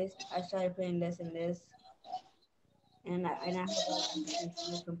started this, I started playing less and less, and I have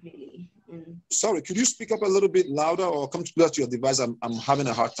it completely. And sorry, could you speak up a little bit louder or come closer to your device? I'm having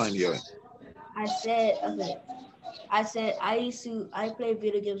a hard time hearing. I said I play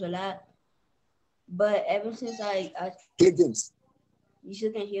video games a lot, but ever since I play games. You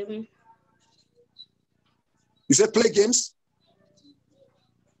still can't hear me? You said play games?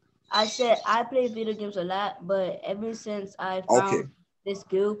 I said I play video games a lot, but ever since I found this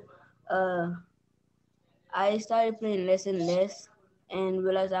group, I started playing less and less, and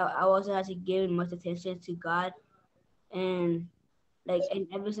realized I wasn't actually giving much attention to God. And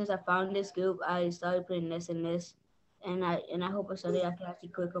ever since I found this group, I started playing this and this, and I hope someday I can actually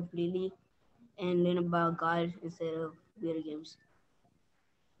quit completely and learn about God instead of video games.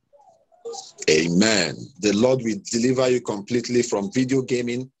 Amen. The Lord will deliver you completely from video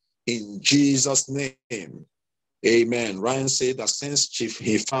gaming in Jesus' name. Amen. Ryan said that since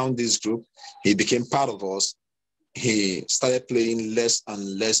he found this group, he became part of us. He started playing less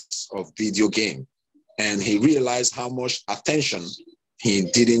and less of video game, and he realized how much attention he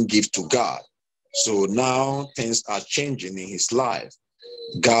didn't give to God. So now things are changing in his life.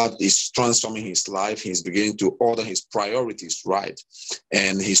 God is transforming his life. He's beginning to order his priorities right.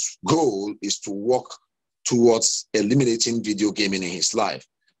 And his goal is to work towards eliminating video gaming in his life.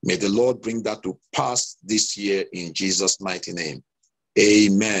 May the Lord bring that to pass this year in Jesus' mighty name.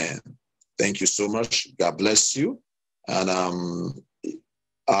 Amen. Thank you so much. God bless you. And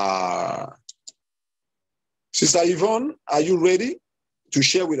Sister Yvonne, are you ready to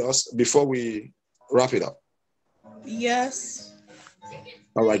share with us before we wrap it up? Yes.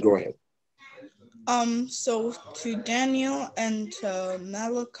 All right, go ahead. So to Daniel and to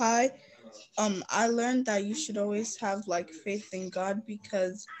Malachi, I learned that you should always have faith in God,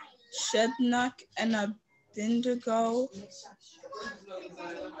 because Shadrach and Abednego,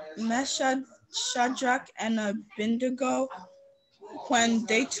 Shadrach and Abednego, when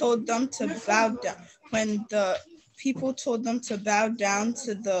they told them to bow down, when the people told them to bow down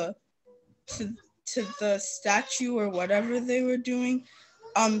to the statue or whatever they were doing,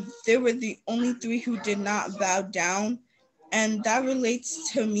 they were the only three who did not bow down. And that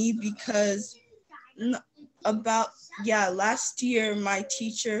relates to me because last year, my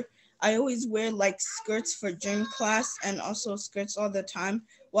teacher, I always wear skirts for gym class and also skirts all the time,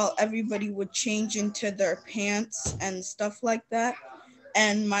 while everybody would change into their pants and stuff like that.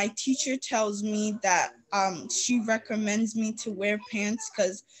 And my teacher tells me that she recommends me to wear pants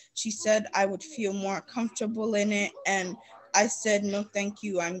because she said I would feel more comfortable in it. And I said, no, thank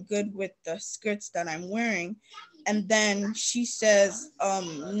you. I'm good with the skirts that I'm wearing. And then she says,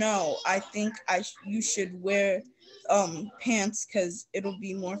 no, I think you should wear pants because it'll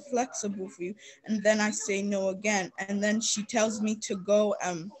be more flexible for you. And then I say no again. And then she tells me to go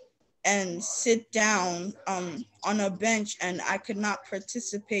and sit down on a bench, and I could not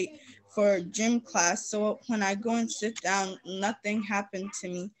participate for gym class. So when I go and sit down, nothing happened to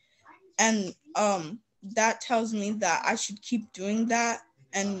me. And that tells me that I should keep doing that,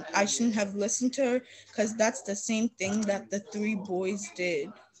 and I shouldn't have listened to her, because that's the same thing that the three boys did.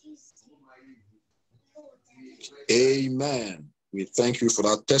 Amen. We thank you for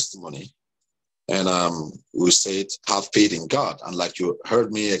that testimony. And we said, have faith in God. And like you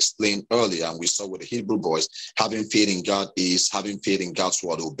heard me explain earlier, and we saw with the Hebrew boys, having faith in God is having faith in God's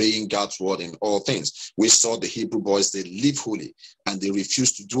word, obeying God's word in all things. We saw the Hebrew boys, they live holy and they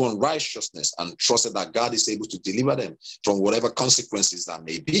refused to do unrighteousness and trusted that God is able to deliver them from whatever consequences that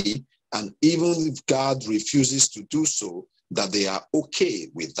may be. And even if God refuses to do so, that they are okay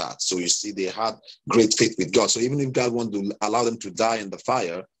with that. So you see, they had great faith with God. So even if God wanted to allow them to die in the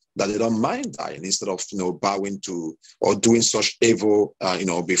fire, that they don't mind dying instead of, bowing to or doing such evil,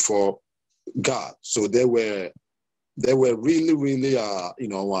 before God. So they were really, really,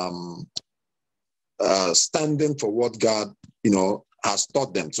 standing for what God, has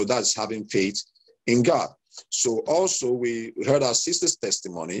taught them. So that's having faith in God. So also we heard our sister's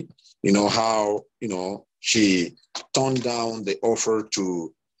testimony, how, she turned down the offer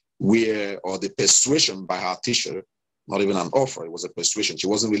to wear, or the persuasion by her teacher. Not even an offer, it was a persuasion. She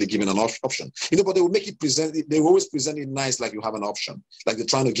wasn't really given an option. But they will make it they will always present it nice, like you have an option, like they're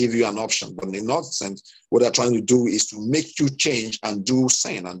trying to give you an option. But in that sense, what they're trying to do is to make you change and do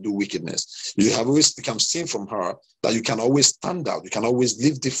sin and do wickedness. You have always become seen from her that you can always stand out. You can always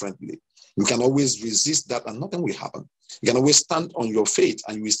live differently. You can always resist that and nothing will happen. You can always stand on your faith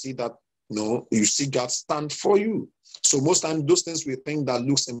and you will see that, you see God stand for you. So most times those things we think that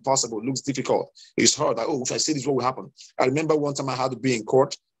looks impossible, looks difficult. It's hard. Like, if I say this, what will happen? I remember one time I had to be in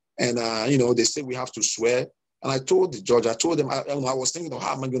court and, they say we have to swear. And I told the judge, I told them, I was thinking,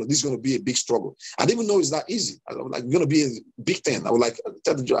 how am I this is going to be a big struggle. I didn't even know it's that easy. I was like, going to be a big thing. I would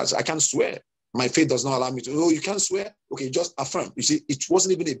tell the judge, I can't swear. My faith does not allow me to. Oh, you can't swear? Okay, just affirm. You see, it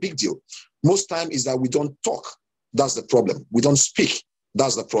wasn't even a big deal. Most time is that we don't talk. That's the problem. We don't speak.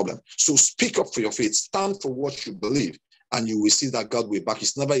 That's the problem. So speak up for your faith. Stand for what you believe, and you will see that God will back.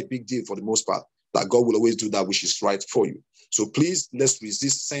 It's never a big deal for the most part, that God will always do that which is right for you. So please, let's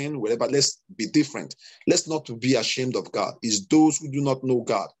resist sin, whatever. Let's be different. Let's not be ashamed of God. It's those who do not know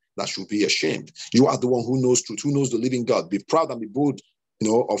God that should be ashamed. You are the one who knows truth, who knows the living God. Be proud and be bold,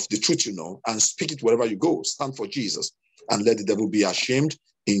 of the truth and speak it wherever you go. Stand for Jesus and let the devil be ashamed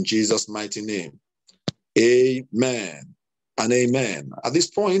in Jesus' mighty name. Amen and amen. At this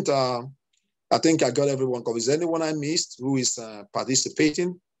point, I think I got everyone covered. Is there anyone I missed who is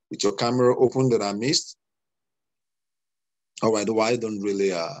participating with your camera open that I missed? All right, well, I don't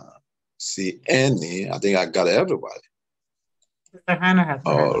really see any. I think I got everybody. Sister Hannah has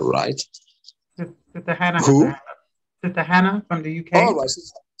her hand. All right. Sister Hannah has Who? her hand up. Sister Hannah from the UK. All right,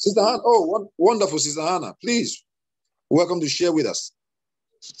 Sister Hannah. Oh, wonderful, Sister Hannah. Please, welcome to share with us.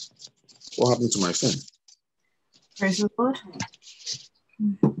 What happened to my phone? Praise the Lord.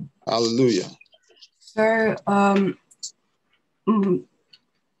 Hallelujah. So, in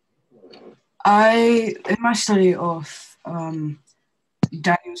my study of Daniel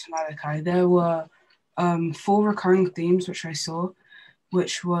to Malachi, there were 4 recurring themes which I saw,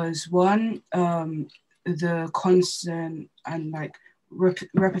 which was one, the constant and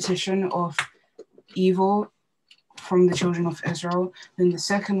repetition of evil from the children of Israel. Then the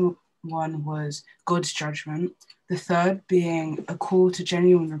second one was God's judgment. The third being a call to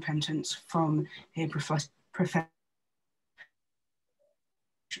genuine repentance from a profession.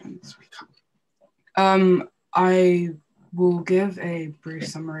 I will give a brief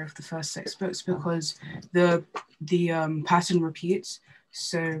summary of the first 6 books because the pattern repeats.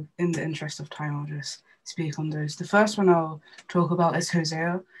 So in the interest of time, I'll just speak on those. The first one I'll talk about is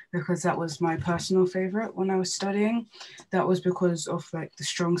Hosea, because that was my personal favorite when I was studying. That was because of the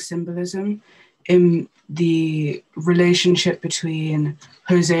strong symbolism in the relationship between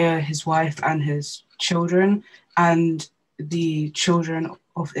Hosea, his wife, and his children, and the children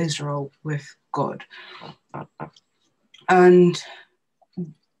of Israel with God. And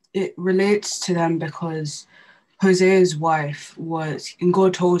it relates to them because Hosea's wife and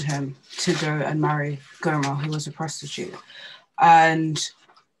God told him to go and marry Gomer, who was a prostitute. And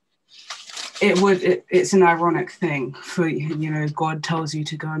it's an ironic thing for, God tells you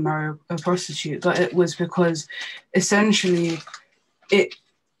to go and marry a prostitute, but it was because essentially it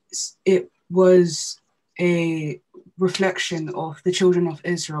was a reflection of the children of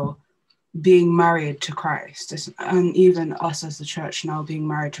Israel being married to Christ, and even us as the church now being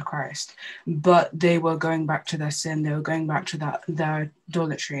married to Christ. But they were going back to their sin, they were going back to their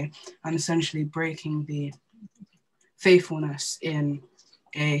idolatry, and essentially breaking the faithfulness in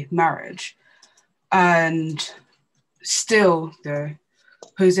a marriage. And still, though,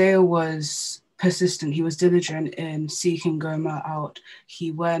 Hosea was persistent. He was diligent in seeking Gomer out.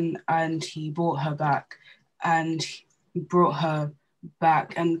 He went and he brought her back, and brought her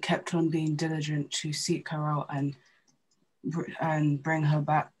back and kept on being diligent to seek her out and bring her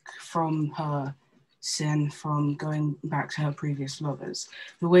back from her sin, from going back to her previous lovers.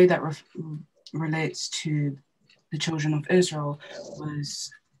 The way that relates to the children of Israel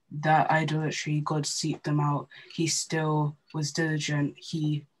was that idolatry. God sought them out. He still was diligent.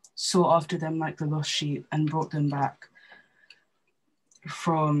 He sought after them like the lost sheep and brought them back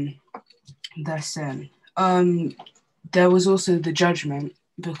from their sin. There was also the judgment,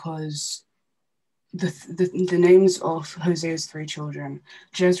 because the names of Hosea's 3 children,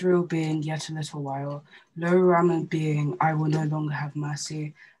 Jezreel being yet a little while, Lo-Ruhamah being I will no longer have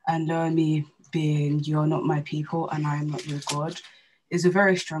mercy, and Lo-Ammi being you are not my people and I am not your God, is a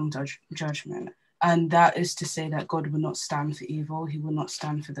very strong judgment. And that is to say that God will not stand for evil, he will not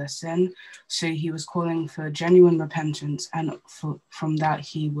stand for their sin. So he was calling for genuine repentance, and from that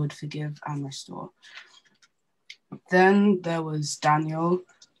he would forgive and restore. Then there was Daniel,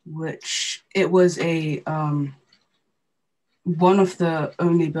 which it was one of the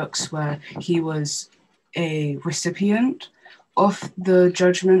only books where he was a recipient of the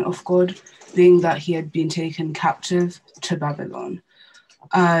judgment of God, being that he had been taken captive to Babylon.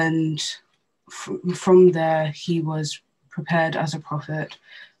 And from there, he was prepared as a prophet,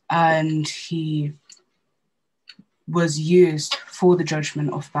 and he was used for the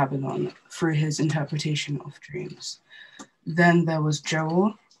judgment of Babylon through his interpretation of dreams. Then there was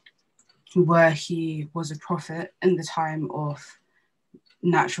Joel, where he was a prophet in the time of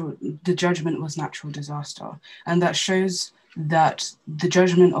the judgment was natural disaster. And that shows that the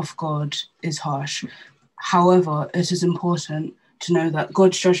judgment of God is harsh. However, it is important to know that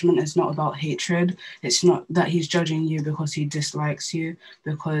God's judgment is not about hatred. It's not that he's judging you because he dislikes you,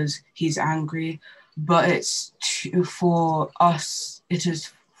 because he's angry, but it's for us, it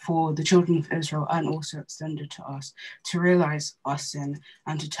is for the children of Israel, and also extended to us, to realize our sin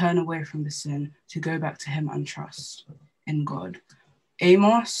and to turn away from the sin, to go back to him and trust in God.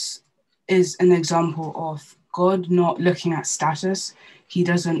 Amos is an example of God not looking at status. He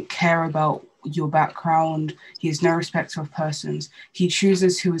doesn't care about your background. He has no respect of persons. He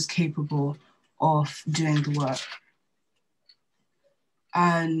chooses who is capable of doing the work.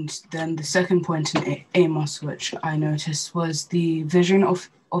 And then the second point in Amos, which I noticed, was the vision of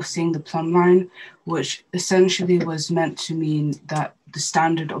seeing the plumb line, which essentially was meant to mean that the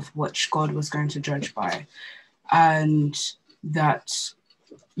standard of which God was going to judge by, and that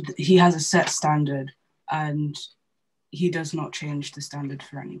he has a set standard and he does not change the standard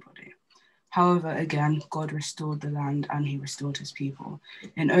for anybody. However, again, God restored the land and he restored his people.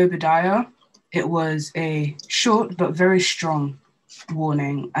 In Obadiah, it was a short but very strong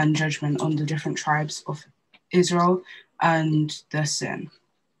warning and judgment on the different tribes of Israel and their sin.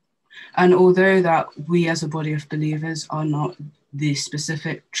 And although that we as a body of believers are not the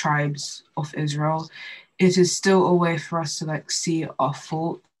specific tribes of Israel, it is still a way for us to like see our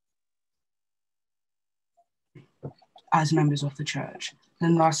fault as members of the church.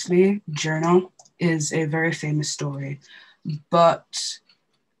 And lastly, Jonah is a very famous story, but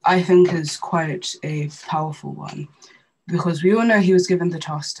I think is quite a powerful one, because we all know he was given the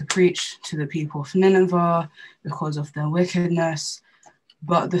task to preach to the people of Nineveh because of their wickedness.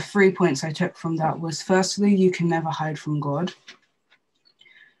 But the 3 points I took from that was, firstly, you can never hide from God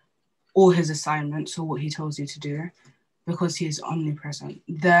or his assignments or what he tells you to do, because he is omnipresent.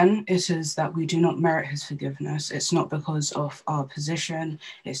 Then it is that we do not merit his forgiveness. It's not because of our position.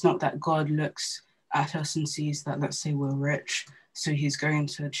 It's not that God looks at us and sees that, let's say, we're rich, so he's going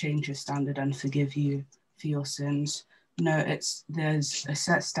to change his standard and forgive you for your sins. No, there's a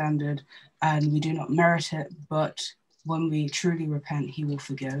set standard and we do not merit it, but when we truly repent, he will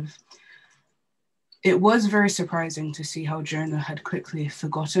forgive. It was very surprising to see how Jonah had quickly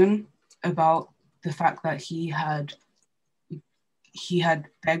forgotten about the fact that he had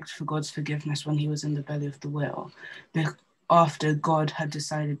begged for God's forgiveness when he was in the belly of the whale, after God had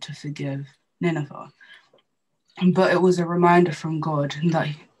decided to forgive Nineveh. But it was a reminder from God that,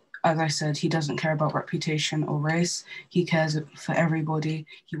 as I said, he doesn't care about reputation or race. He cares for everybody.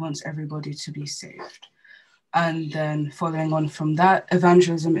 He wants everybody to be saved. And then following on from that,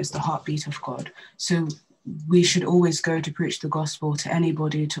 evangelism is the heartbeat of God. So we should always go to preach the gospel to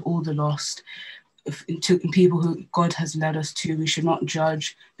anybody, to all the lost, to people who God has led us to. We should not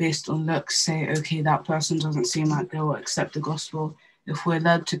judge based on looks, say, okay, that person doesn't seem like they will accept the gospel. If we're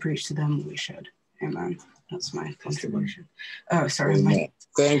led to preach to them, we should. Amen. That's my contribution. Oh, sorry.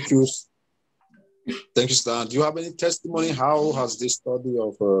 Thank you. Thank you, Stan. Do you have any testimony? How has this study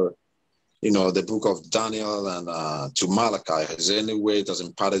of, the book of Daniel and to Malachi, is there any way it has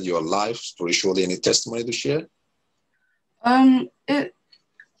impacted your life spiritually? Any testimony to share?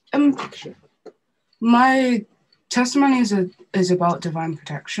 My testimony is about divine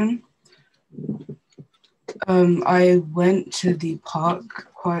protection. I went to the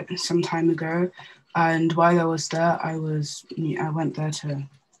park quite some time ago, and while I was there, I went there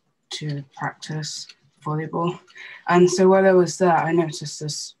to practice volleyball. And so while I was there, I noticed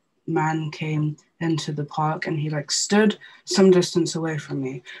this man came into the park and he stood some distance away from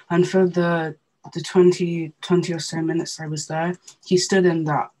me. And for the 20 or so minutes I was there, he stood in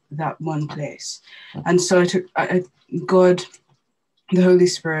that one place. And so God, the Holy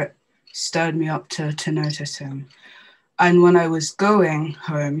Spirit, stirred me up to notice him. And when I was going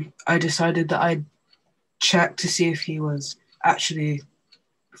home, I decided that I'd check to see if he was actually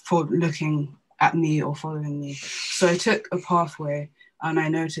looking at me or following me. So I took a pathway and I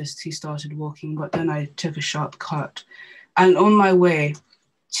noticed he started walking, but then I took a sharp cut. And on my way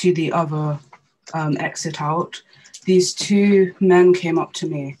to the other exit out, these two men came up to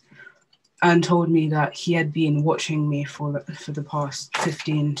me and told me that he had been watching me for the past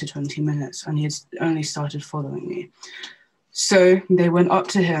 15 to 20 minutes and he had only started following me. So they went up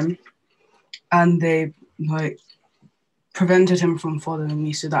to him and they prevented him from following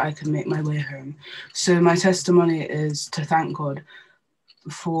me so that I could make my way home. So my testimony is to thank God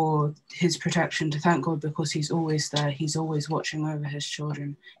for his protection, to thank God because he's always there. He's always watching over his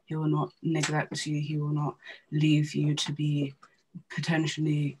children. He will not neglect you. He will not leave you to be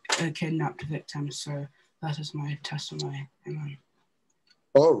potentially a kidnapped victim. So that is my testimony. Amen.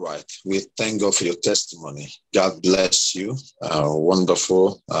 All right. We thank God for your testimony. God bless you.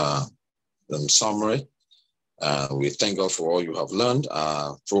 Wonderful summary. We thank God for all you have learned.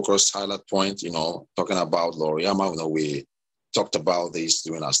 Focus highlight point, talking about HOREMOW. We talked about this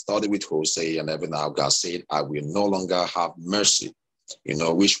during our study with Jose, and even now God said, I will no longer have mercy,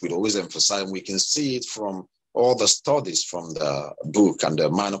 which we always emphasize. We can see it from all the studies from the book and the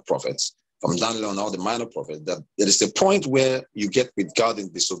minor prophets, from Daniel and all the minor prophets, that there is a point where you get with God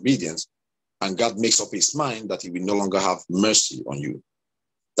in disobedience, and God makes up his mind that he will no longer have mercy on you,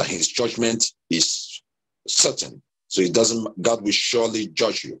 that his judgment is certain. So God will surely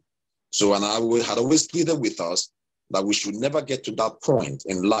judge you. So, and I had always pleaded with us that we should never get to that point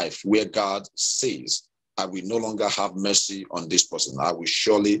in life where God says, I will no longer have mercy on this person. I will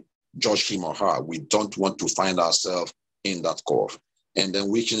surely judge him or her. We don't want to find ourselves in that court. And then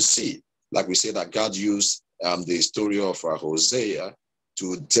we can see, like we say, that God used the story of Hosea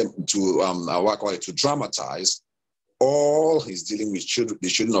to dramatize all he's dealing with the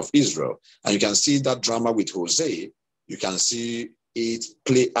children of Israel. And you can see that drama with Hosea. You can see it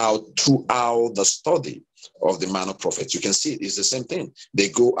play out throughout the study of the minor prophets. You can see it's the same thing. They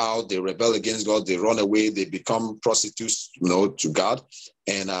go out, they rebel against God, they run away, they become prostitutes, to God.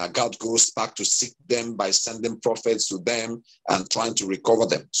 And God goes back to seek them by sending prophets to them and trying to recover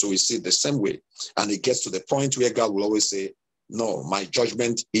them. So we see it the same way. And it gets to the point where God will always say, no, my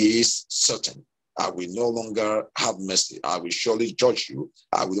judgment is certain. I will no longer have mercy. I will surely judge you.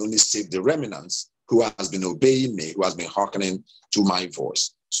 I will only save the remnants who has been obeying me, who has been hearkening to my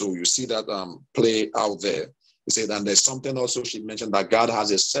voice. So you see that play out there. He said, and there's something also she mentioned, that God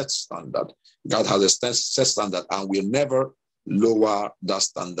has a set standard. God has a set standard, and will never lower that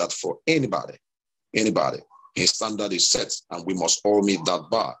standard for anybody. His standard is set, and we must all meet that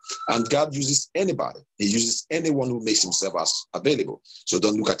bar. And God uses anybody. He uses anyone who makes himself as available. So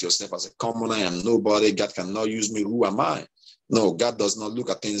don't look at yourself as a commoner. I am nobody. God cannot use me. Who am I? No, God does not look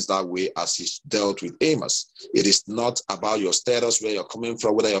at things that way as he dealt with Amos. It is not about your status, where you're coming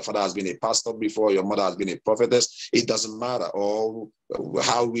from, whether your father has been a pastor before, your mother has been a prophetess. It doesn't matter. Or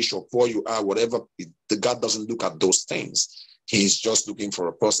how rich or poor you are, whatever. God doesn't look at those things. He's just looking for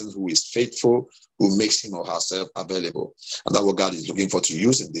a person who is faithful, who makes him or herself available. And that's what God is looking for to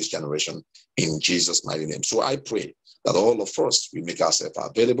use in this generation, in Jesus' mighty name. So I pray that all of us, we make ourselves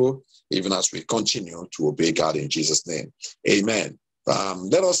available, even as we continue to obey God in Jesus' name. Amen.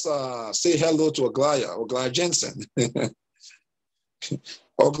 Let us say hello to Oglaya Jensen.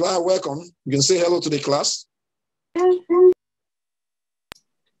 Oglaya, welcome. You can say hello to the class.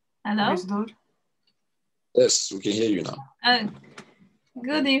 Hello. Yes, we can hear you now.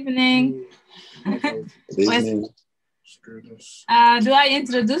 Good evening. Good evening. Do I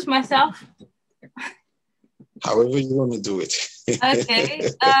introduce myself? However you want to do it. Okay.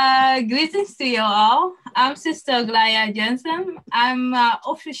 Greetings to you all. I'm Sister Oglaya Jensen. I'm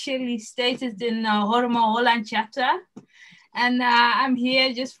officially stated in HOREMOW Holland chapter. And I'm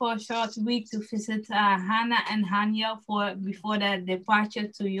here just for a short week to visit Hannah and Hanya before their departure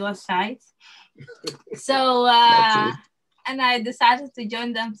to your site. So, and I decided to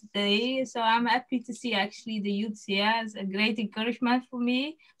join them today. So I'm happy to see actually the youths here. It's a great encouragement for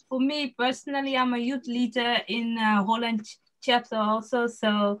me. For me personally, I'm a youth leader in Holland chapter also.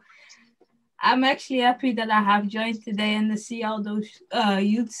 So I'm actually happy that I have joined today and to see all those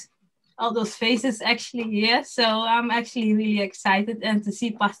youths, all those faces actually here. So I'm actually really excited, and to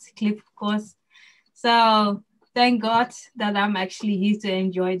see Pastor Cliff, of course. So thank God that I'm actually here to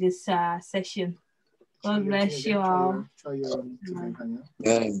enjoy this session. God bless you all.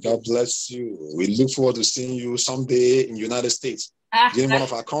 And God bless you. We look forward to seeing you someday in the United States, in one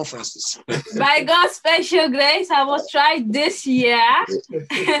of our conferences. By God's special grace, I will try this year.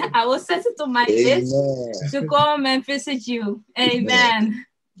 I will set it on my list to come and visit you. Amen.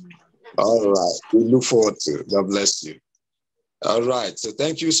 All right. We look forward to it. God bless you. All right. So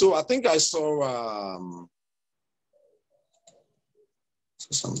thank you. So I think I saw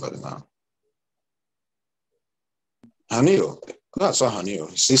somebody now. Hanil. I saw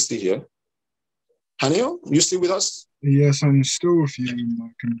Hanil. Is he still here? Hanil, you still with us? Yes, I'm still with you. My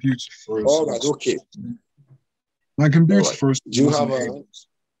computer froze. All right. Okay. My computer froze. Do you have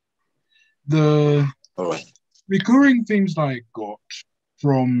the recurring themes that I got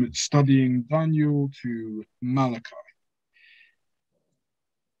from studying Daniel to Malachi?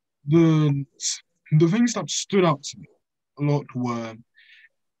 The things that stood out to me a lot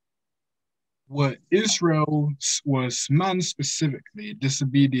were Israel's, was man specifically,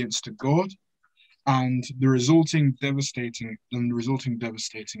 disobedience to God, and the resulting devastating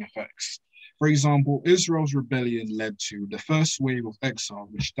effects. For example, Israel's rebellion led to the first wave of exile,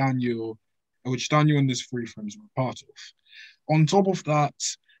 which Daniel and his three friends were part of. On top of that,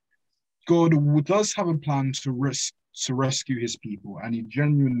 God does have a plan to rescue his people, and he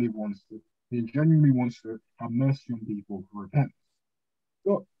genuinely wants to have mercy on people who repent.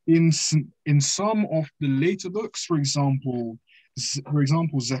 But in some of the later books, for example,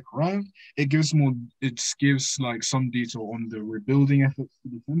 Zechariah, it gives like some detail on the rebuilding efforts to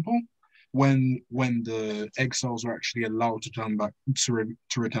the temple. when the exiles were actually allowed to turn back to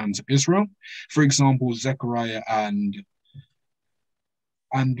return to Israel. For example, Zechariah and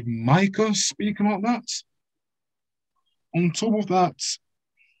Micah speak about that. On top of that,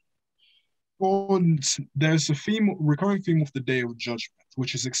 there's a recurring theme of the Day of Judgment,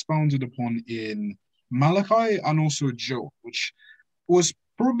 which is expounded upon in Malachi and also Job, which was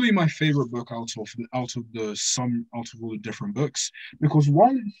probably my favorite book out of all the different books, because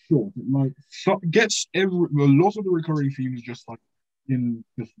while it's short, it gets a lot of the recurring themes just like in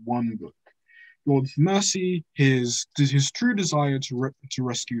just one book. God's mercy, his true desire to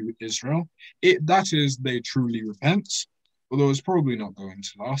rescue Israel, that is, they truly repent, although it's probably not going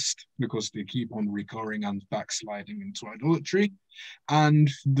to last because they keep on recurring and backsliding into idolatry, and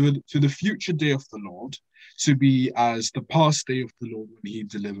to the future day of the Lord to be as the past day of the Lord when he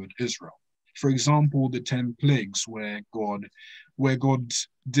delivered Israel. For example, the 10 plagues where God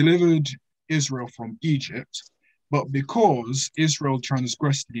delivered Israel from Egypt, but because Israel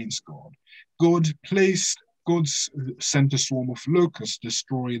transgressed against God, God sent a swarm of locusts to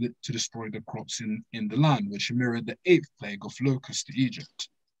destroy the crops in the land, which mirrored the 8th plague of locusts to Egypt.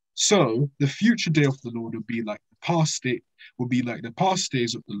 So the future day of the Lord would be like the past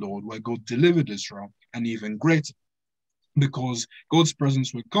days of the Lord, where God delivered Israel, and even greater, because God's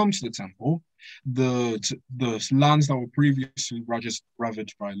presence would come to the temple. The lands that were previously ravaged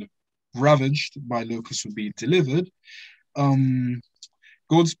by locusts would be delivered.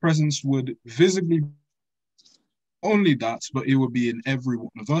 God's presence would visibly, only that, but it would be in every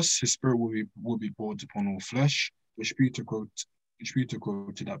one of us. His spirit will be poured upon all flesh, which Peter quoted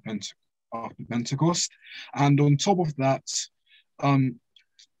after Pentecost. And on top of that,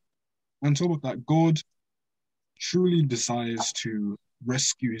 God truly desires to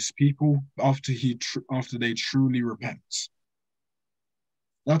rescue his people after they truly repent.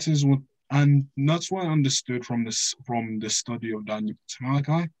 That's what I understood from the study of Daniel to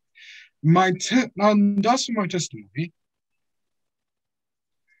Malachi. And that's my testimony.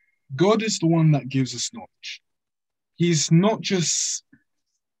 God is the one that gives us knowledge. He's not just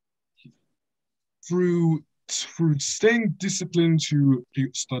through staying disciplined to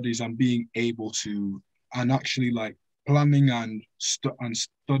studies and being able to, and actually like planning and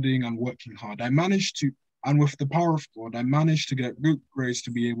studying and working hard. And with the power of God, I managed to get good grades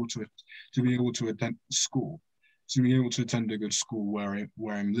to be able to attend school, to be able to attend a good school where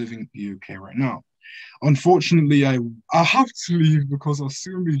I'm living in the UK right now. Unfortunately, I have to leave because I'll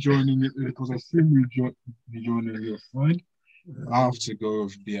soon be joining it. Your side. I have to go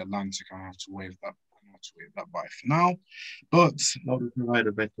over the Atlantic. I have to wave that bye for now. But I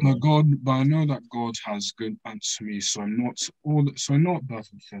know that God has good answers to me, so I'm not that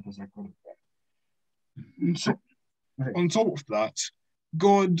upset as I could have been. So, on top of that,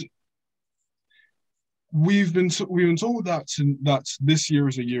 God, we've been told that this year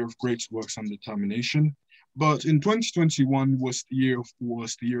is a year of great works and determination, but in 2021 was the year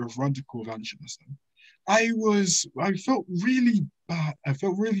of radical evangelism. I felt really bad. I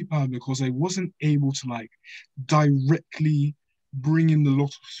felt really bad because I wasn't able to directly bring in the lot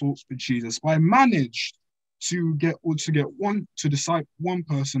of souls for Jesus. But I managed to decide one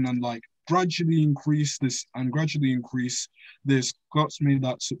person and gradually increase this Scotsmate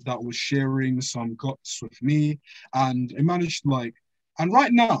that was sharing some guts with me, and I managed and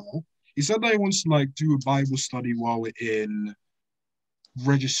right now he said that he wants to do a Bible study while we're in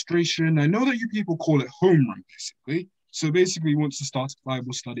registration. I know that you people call it homeroom, basically. So basically, he wants to start a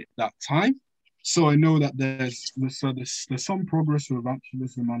Bible study at that time. So I know that there's some progress with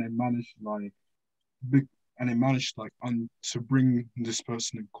evangelism, and I managed to bring this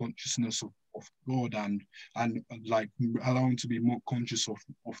person in consciousness of God and allow him to be more conscious of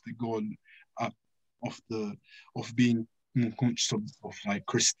the God, of being more conscious of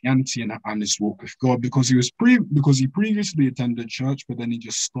Christianity and his walk with God, because he previously attended church, but then he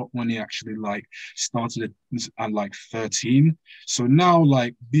just stopped when he actually started at 13. So now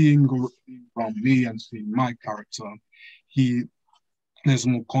being around me and seeing my character, there's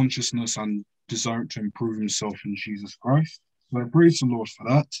more consciousness and desire to improve himself in Jesus Christ. So I praise the Lord for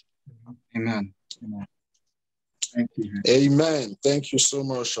that. Amen. Amen. Thank you. Amen. Thank you so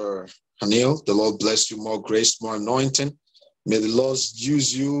much, Hanil. The Lord bless you, more grace, more anointing. May the Lord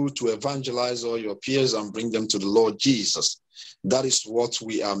use you to evangelize all your peers and bring them to the Lord Jesus. That is what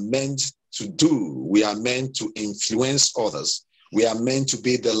we are meant to do. We are meant to influence others. We are meant to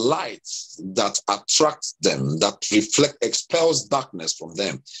be the light that attracts them, that expels darkness from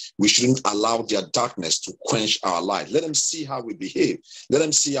them. We shouldn't allow their darkness to quench our light. Let them see how we behave. Let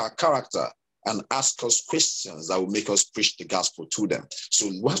them see our character. and ask us questions that will make us preach the gospel to them. So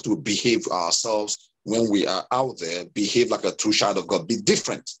we have to behave ourselves when we are out there, behave like a true child of God, be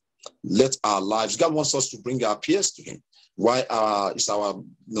different. Let our lives, God wants us to bring our peers to him. Why is our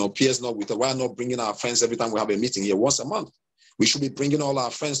peers not with us? Why not bringing our friends every time we have a meeting here once a month? We should be bringing all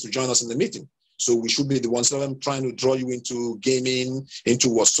our friends to join us in the meeting. So we should be the ones that are trying to draw you into gaming, into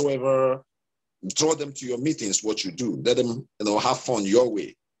whatsoever. Draw them to your meetings, what you do. Let them have fun your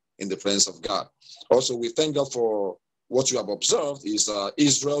way in the presence of God. Also, we thank God for what you have observed is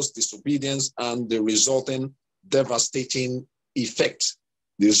Israel's disobedience and the resulting devastating effect.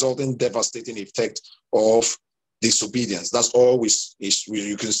 The resulting devastating effect of disobedience. That's all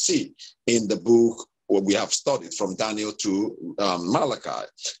you can see in the book what we have studied from Daniel to Malachi.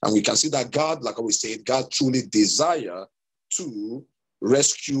 And we can see that God, like we said, God truly desires to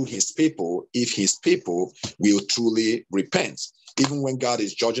rescue his people if his people will truly repent. Even when God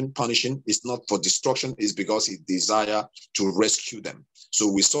is judging, punishing, it's not for destruction, it's because he desires to rescue them. So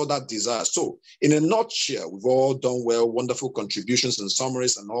we saw that desire. So in a nutshell, we've all done well, wonderful contributions and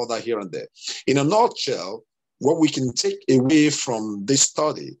summaries and all that here and there. In a nutshell, what we can take away from this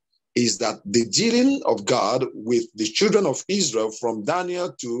study is that the dealing of God with the children of Israel from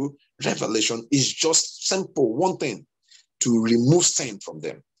Daniel to Revelation is just simple, one thing: to remove sin from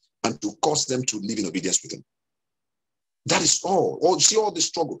them and to cause them to live in obedience with him. That is all. See all the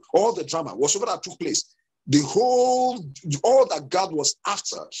struggle, all the drama, whatsoever that took place. All that God was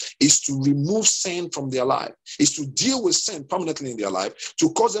after is to remove sin from their life, is to deal with sin permanently in their life,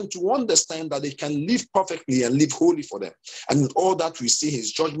 to cause them to understand that they can live perfectly and live holy for them. And in all that, we see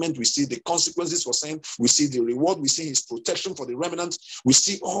his judgment, we see the consequences for sin, we see the reward, we see his protection for the remnant, we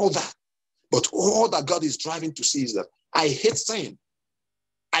see all that. But all that God is driving to see is that I hate sin.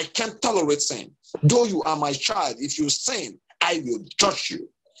 I can't tolerate sin. Though you are my child, if you sin, I will judge you.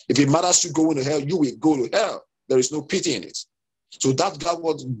 If it matters you go into hell, you will go to hell. There is no pity in it. So that God,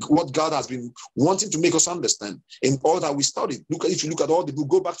 what God has been wanting to make us understand in all that we studied. If you look at all the book,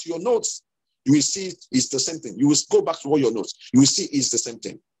 go back to your notes. You will see it's the same thing. You will go back to all your notes. You will see it's the same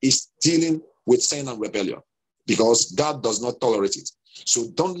thing. It's dealing with sin and rebellion because God does not tolerate it. So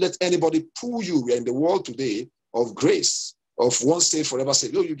don't let anybody pull you. We are in the world today of grace, of once saved, forever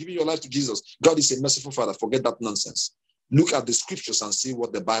saved. Oh, you're giving your life to Jesus. God is a merciful Father. Forget that nonsense. Look at the scriptures and see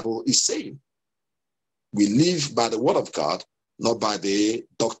what the Bible is saying. We live by the word of God, not by the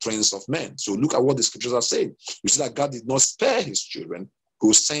doctrines of men. So look at what the scriptures are saying. We see that God did not spare his children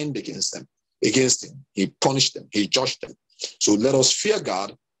who sinned against him. He punished them. He judged them. So let us fear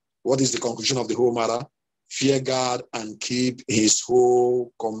God. What is the conclusion of the whole matter? Fear God and keep his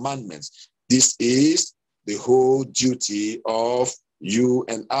whole commandments. This is the whole duty of you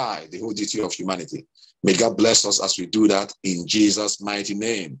and I, the whole duty of humanity. May God bless us as we do that in Jesus' mighty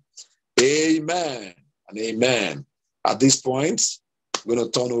name. Amen and amen. At this point, we're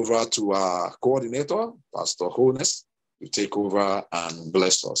going to turn over to our coordinator, Pastor Holiness, to take over and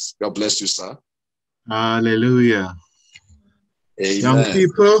bless us. God bless you, sir. Hallelujah. Amen. Young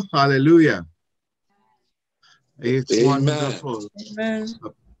people, hallelujah. It's Amen. wonderful. Amen.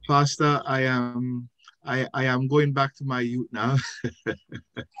 Pastor, I am going back to my youth now.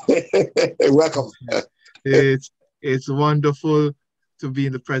 Welcome. It's wonderful to be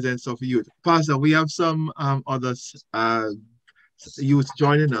in the presence of youth. Pastor, we have some other youth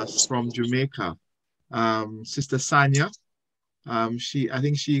joining us from Jamaica. Sister Sanya. I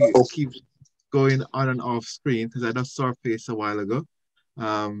think she keeps going on and off screen because I just saw her face a while ago.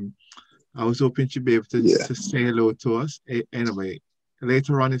 I was hoping she'd be able to say hello to us. Anyway,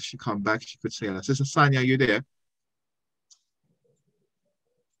 later on, if she come back, she could say hello. Sister Sanya, are you there?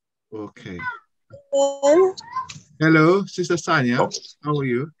 Okay. Hello, Sister Sanya. How are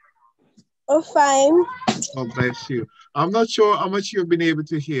you? I'm fine. Oh, bless you. I'm not sure how much you've been able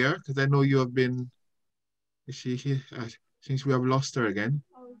to hear because I know you have been. Is she here? Since we have lost her again.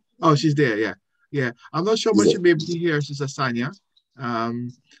 Oh, she's there. Yeah. Yeah. I'm not sure how much you'll be able to hear, Sister Sanya.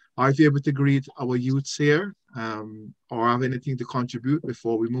 Are you able to greet our youths here or have anything to contribute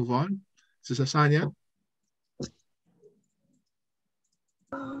before we move on? Sister Sanya?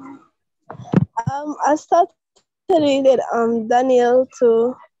 I started reading Daniel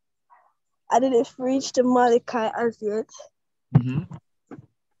too. I didn't reach the Malachi as yet.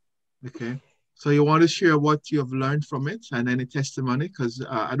 Okay. So you want to share what you have learned from it and any testimony? Because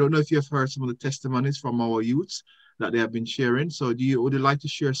I don't know if you have heard some of the testimonies from our youths that they have been sharing. So would you like to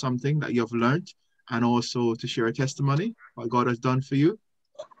share something that you have learned and also to share a testimony, what God has done for you?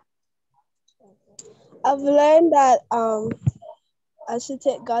 I've learned that I should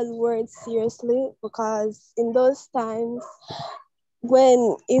take God's word seriously because in those times,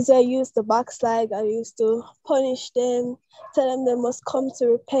 when Israel used to backslide, I used to punish them, tell them they must come to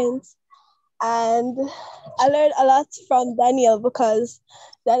repent. And I learned a lot from Daniel because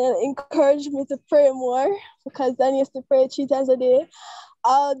Daniel encouraged me to pray more because Daniel used to pray 3 times a day.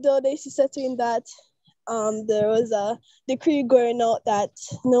 Although they used to say to him that there was a decree going out that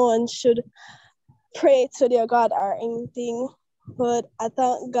no one should pray to their God or anything. But I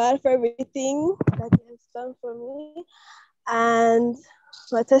thank God for everything that He has done for me. And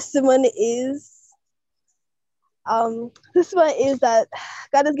my testimony is that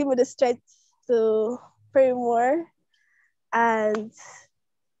God has given me the strength to pray more and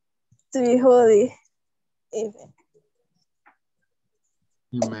to be holy. Amen.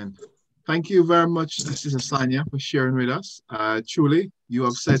 Amen. Thank you very much, Sister Sanya, for sharing with us. Truly, you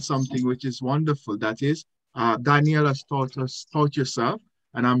have said something which is wonderful. That is, Daniel has taught yourself,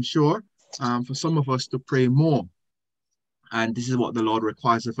 and I'm sure for some of us to pray more. And this is what the Lord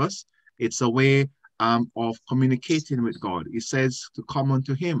requires of us. It's a way of communicating with God. He says to come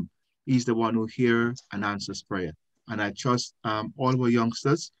unto Him. He's the one who hears and answers prayer. And I trust all our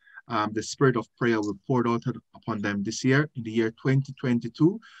youngsters, the spirit of prayer will pour out upon them this year, in the year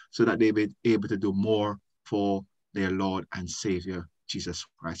 2022, so that they be able to do more for their Lord and Savior, Jesus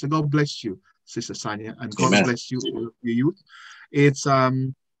Christ. So God bless you, Sister Sanya, and God Amen. bless you, your youth. It's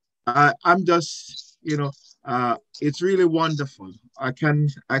I'm just, it's really wonderful. I can't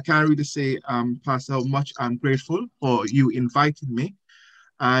really say, Pastor, how much I'm grateful for you inviting me.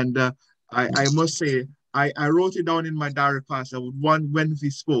 And I must say, I wrote it down in my diary, Pastor, when we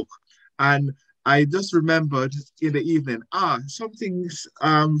spoke. And I just remembered in the evening, something's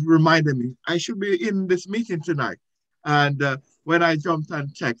reminded me, I should be in this meeting tonight. And when I jumped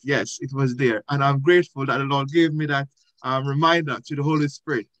and checked, yes, it was there. And I'm grateful that the Lord gave me that reminder to the Holy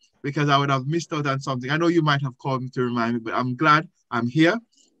Spirit, because I would have missed out on something. I know you might have called me to remind me, but I'm glad I'm here.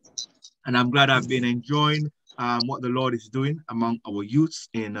 And I'm glad I've been enjoying what the Lord is doing among our youths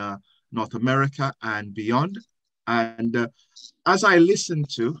in North America and beyond. And as I listened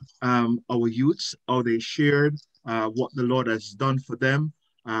to our youths, how they shared what the Lord has done for them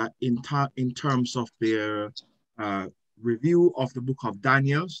in terms of their review of the book of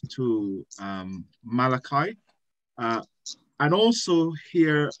Daniel to Malachi, and also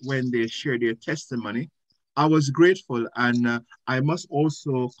here when they share their testimony, I was grateful. And I must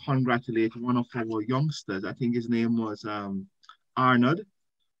also congratulate one of our youngsters. I think his name was Arnold,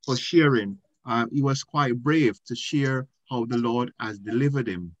 for sharing. He was quite brave to share how the Lord has delivered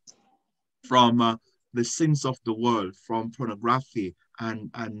him from the sins of the world, from pornography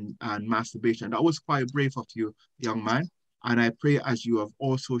and masturbation. That was quite brave of you, young man. And I pray as you have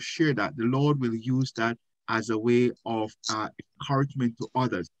also shared that, the Lord will use that as a way of encouragement to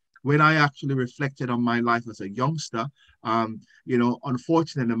others. When I actually reflected on my life as a youngster,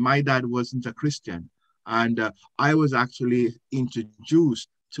 unfortunately, my dad wasn't a Christian. And I was actually introduced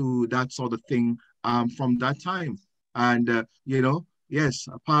to that sort of thing from that time. And, yes,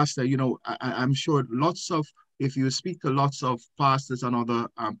 a pastor, I'm sure if you speak to lots of pastors and other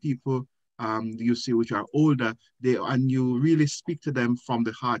people, you see, which are older, and you really speak to them from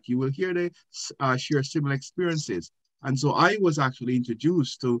the heart, you will hear they share similar experiences. And so I was actually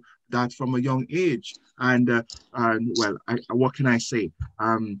introduced to that from a young age. And what can I say?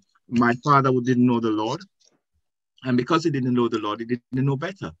 My father didn't know the Lord. And because he didn't know the Lord, he didn't know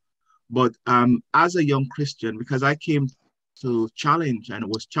better. But as a young Christian, because I came to challenge and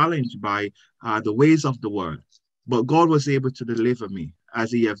was challenged by the ways of the world, but God was able to deliver me,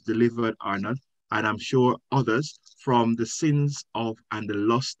 as He has delivered Arnold, and I'm sure others, from the sins of and the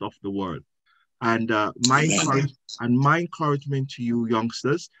lust of the world. And my encouragement to you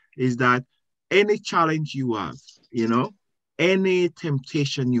youngsters is that any challenge you have, any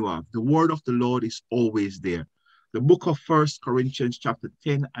temptation you have, the word of the Lord is always there. The book of 1 Corinthians chapter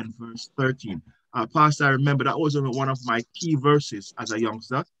 10 and verse 13. Pastor, I remember that was one of my key verses as a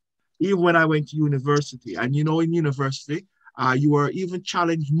youngster. Even when I went to university, and in university, you are even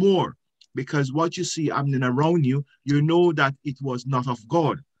challenged more, because what you see happening around you, you know that it was not of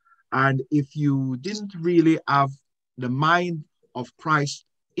God. And if you didn't really have the mind of Christ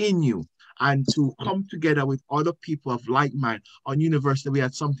in you, and to come together with other people of like mind, on university, we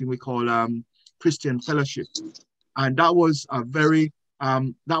had something we call Christian fellowship. And that was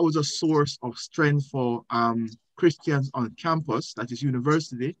that was a source of strength for Christians on campus, that is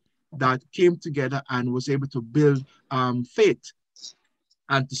university, that came together and was able to build faith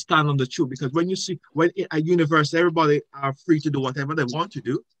and to stand on the truth. Because when at university, everybody are free to do whatever they want to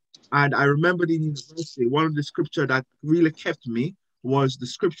do. And I remember in university, one of the scripture that really kept me was the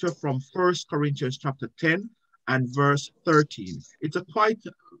scripture from 1 Corinthians chapter 10 and verse 13. It's a quite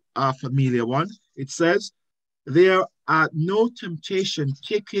familiar one. It says, there are no temptation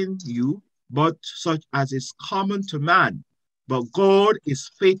taking you, but such as is common to man. But God is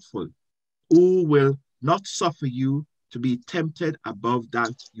faithful, who will not suffer you to be tempted above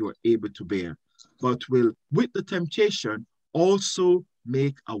that you are able to bear, but will with the temptation also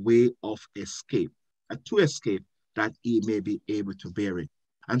make a way of escape, to escape, that he may be able to bear it.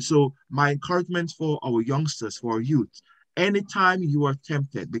 And so my encouragement for our youngsters, for our youth, anytime you are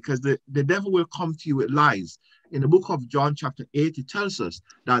tempted, because the devil will come to you with lies. In the book of John chapter 8, it tells us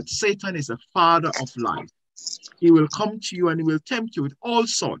that Satan is a father of lies. He will come to you and he will tempt you with all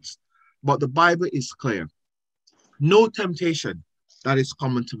sorts. But the Bible is clear. No temptation that is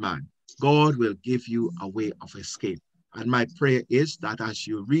common to man. God will give you a way of escape. And my prayer is that as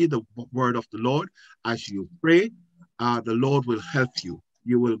you read the word of the Lord, as you pray, the Lord will help you.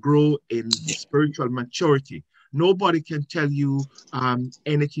 You will grow in spiritual maturity. Nobody can tell you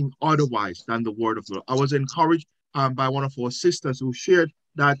anything otherwise than the word of the Lord. I was encouraged by one of our sisters who shared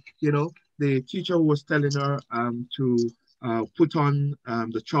that, you know, the teacher was telling her to put on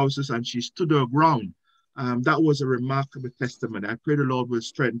the trousers, and she stood her ground. That was a remarkable testimony. I pray the Lord will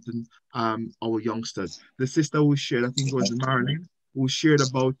strengthen our youngsters. The sister who shared, I think it was Marilyn, who shared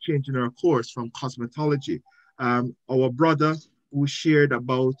about changing her course from cosmetology. Our brother who shared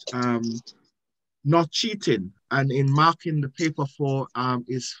about not cheating and in marking the paper for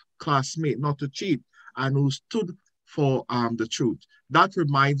his classmate not to cheat, and who stood for the truth. That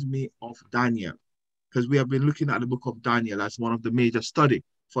reminds me of Daniel, because we have been looking at the book of Daniel as one of the major study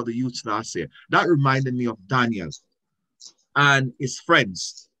for the youth last year. That reminded me of Daniel and his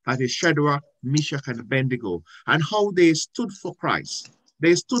friends, that is Shadrach, Meshach, and Abednego, and how they stood for Christ.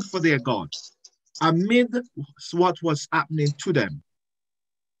 They stood for their God. Amid what was happening to them,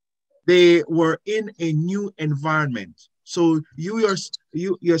 they were in a new environment. So you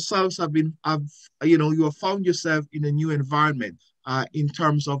yourselves you have found yourself in a new environment in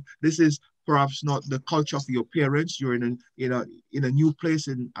terms of, this is perhaps not the culture of your parents. You're in a new place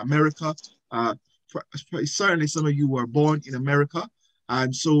in America. Certainly some of you were born in America,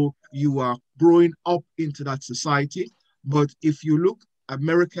 and so you are growing up into that society. But if you look,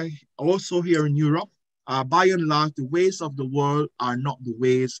 America, also here in Europe, by and large, the ways of the world are not the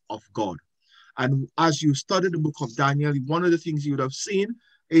ways of God. And as you study the book of Daniel, one of the things you would have seen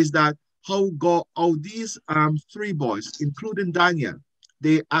is that how these three boys, including Daniel,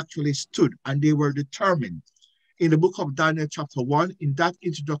 they actually stood and they were determined. In the book of Daniel chapter 1, in that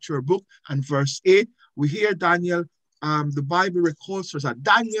introductory book and verse 8, we hear Daniel, the Bible records us that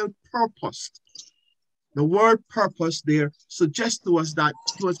Daniel purposed. The word purpose there suggests to us that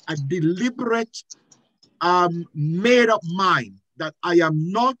it was a deliberate, made up mind that I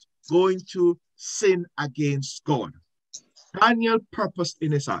am not going to sin against God. Daniel purposed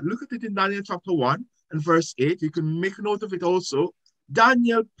in his heart. Look at it in Daniel chapter 1 and verse 8. You can make note of it also.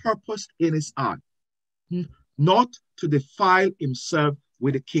 Daniel purposed in his heart not to defile himself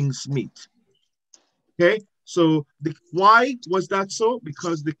with the king's meat. Okay, so why was that so?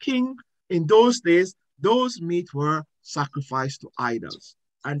 Because the king in those days, those meat were sacrificed to idols.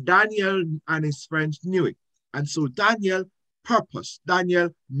 And Daniel and his friends knew it. And so Daniel purposed, Daniel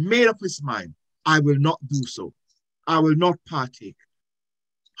made up his mind, I will not do so. I will not partake.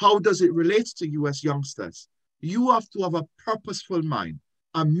 How does it relate to you as youngsters? You have to have a purposeful mind,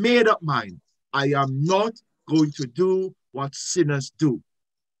 a made up mind. I am not going to do what sinners do.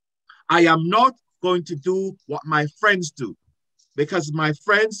 I am not going to do what my friends do, because my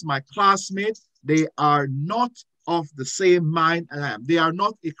friends, my classmates, they are not of the same mind as I am. They are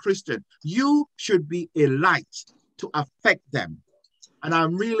not a Christian. You should be a light to affect them. And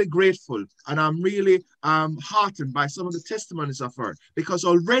I'm really grateful, and I'm really heartened by some of the testimonies I've heard, because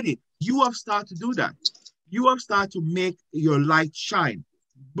already you have started to do that. You have started to make your light shine.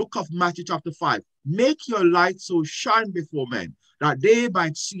 Book of Matthew chapter 5. Make your light so shine before men, that they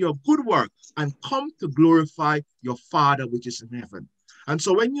might see your good work and come to glorify your Father which is in heaven. And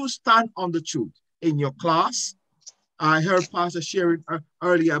so when you stand on the truth in your class, I heard Pastor sharing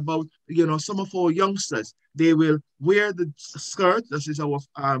earlier about, some of our youngsters, they will wear the skirt. This is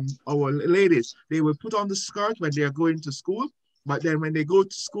our ladies. They will put on the skirt when they are going to school, but then when they go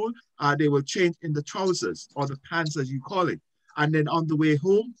to school, they will change in the trousers or the pants, as you call it. And then on the way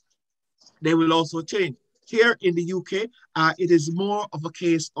home, they will also change. Here in the UK, it is more of a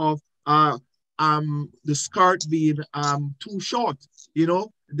case of the skirt being too short.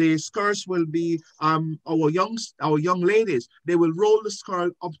 the skirts will be our young ladies, they will roll the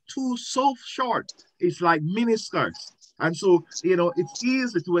skirt up too so short. It's like mini skirts. And so, you know, it's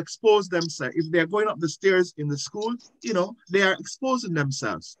easy to expose themselves. If they're going up the stairs in the school, you know, they are exposing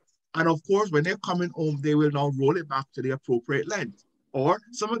themselves. And of course, when they're coming home, they will now roll it back to the appropriate length. Or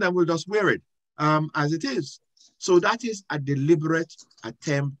some of them will just wear it as it is. So that is a deliberate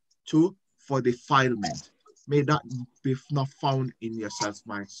attempt for defilement. May that be not found in yourselves,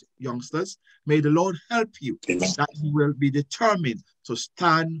 my youngsters. May the Lord help you, that you will be determined to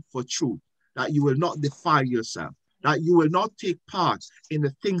stand for truth, that you will not defile yourself, that you will not take part in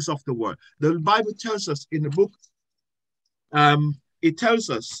the things of the world. The Bible tells us in the book, it tells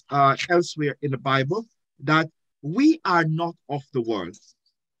us elsewhere in the Bible that we are not of the world.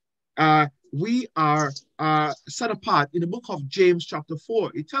 We are set apart. In the book of James chapter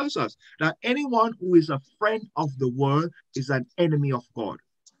 4, it tells us that anyone who is a friend of the world is an enemy of God.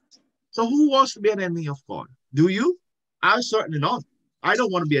 So who wants to be an enemy of God? Do you? I certainly not. I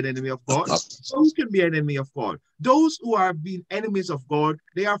don't want to be an enemy of God. So who can be an enemy of God? Those who are being enemies of God,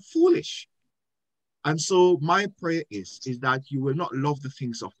 they are foolish. And so my prayer is that you will not love the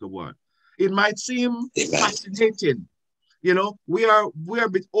things of the world. It might seem fascinating. You know, we are a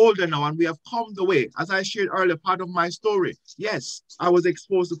bit older now and we have come the way. As I shared earlier, part of my story. Yes, I was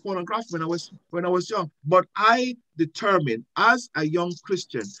exposed to pornography when I was young, but I determined as a young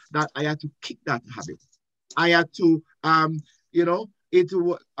Christian that I had to kick that habit. I had to, you know,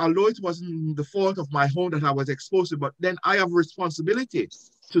 although it wasn't the fault of my home that I was exposed to, but then I have responsibility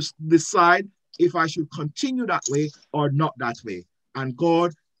to decide if I should continue that way or not that way. And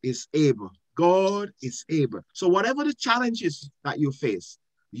God is able. God is able. So whatever the challenges that you face,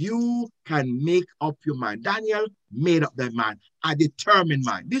 you can make up your mind. Daniel made up their mind, a determined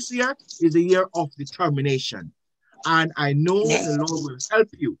mind. This year is a year of determination. And I know the Lord will help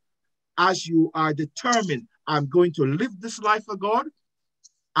you as you are determined. I'm going to live this life for God.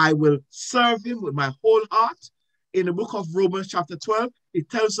 I will serve him with my whole heart. In the book of Romans chapter 12, it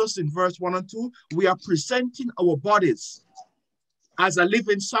tells us in verse 1 and 2, we are presenting our bodies as a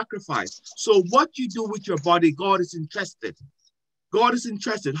living sacrifice. So what you do with your body, God is interested. God is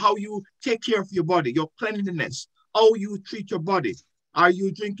interested how you take care of your body, your cleanliness, how you treat your body. Are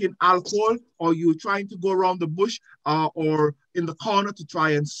you drinking alcohol, or are you trying to go around the bush or in the corner to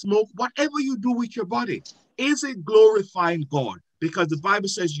try and smoke? Whatever you do with your body, is it glorifying God? Because the Bible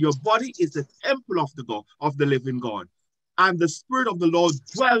says your body is the temple of the God, of the living God. And the Spirit of the Lord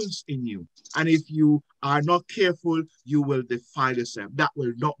dwells in you. And if you are not careful, you will defile yourself. That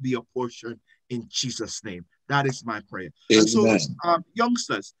will not be a portion in Jesus' name. That is my prayer. Amen. And so,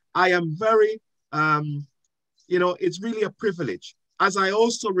 youngsters, I am very, you know, it's really a privilege. As I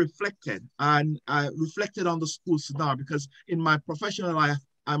also reflected, and I reflected on the school scenario, because in my professional life,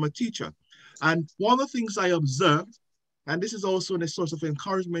 I'm a teacher. And one of the things I observed, and this is also a source of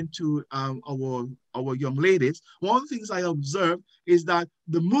encouragement to our young ladies. One of the things I observed is that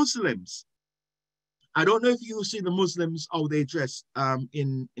the Muslims, I don't know if you see the Muslims, how they dress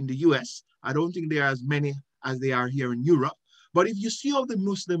in the US. I don't think there are as many as they are here in Europe. But if you see how the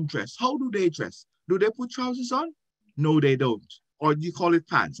Muslim dress, how do they dress? Do they put trousers on? No, they don't. Or do you call it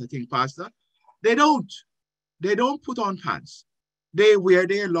pants, I think, Pastor? They don't. They don't put on pants. They wear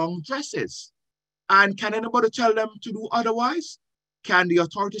their long dresses. And can anybody tell them to do otherwise? Can the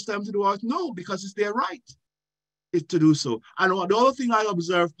authorities tell them to do otherwise? No, because it's their right to do so. And the other thing I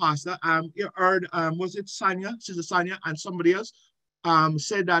observed, Pastor, you heard, was it Sanya, Sister Sanya, and somebody else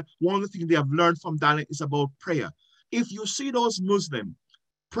said that one of the things they have learned from Daniel is about prayer. If you see those Muslims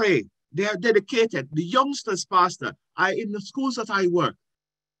pray, they are dedicated. The youngsters, Pastor, in the schools that I work,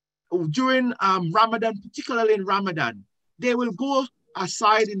 during Ramadan, particularly in Ramadan, they will go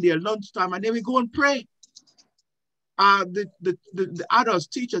aside in their lunchtime and they will go and pray. The adults,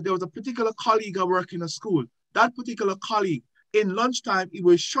 teachers, there was a particular colleague I work in a school. That particular colleague, in lunchtime, he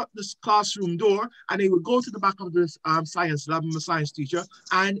will shut this classroom door and he will go to the back of the science lab, I'm a science teacher,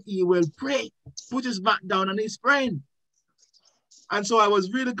 and he will pray, put his back down and he's praying. And so I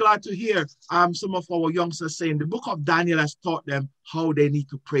was really glad to hear some of our youngsters saying the book of Daniel has taught them how they need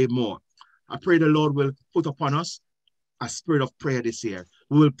to pray more. I pray the Lord will put upon us a spirit of prayer this year.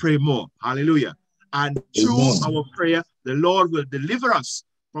 We will pray more. Hallelujah. And through our prayer, the Lord will deliver us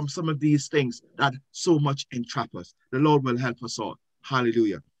from some of these things that so much entrap us. The Lord will help us all.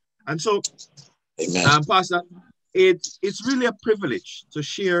 Hallelujah. And so, Pastor, it's really a privilege to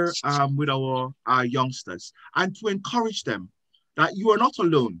share with our youngsters and to encourage them that you are not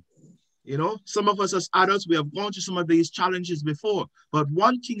alone. You know, some of us as adults, we have gone through some of these challenges before, but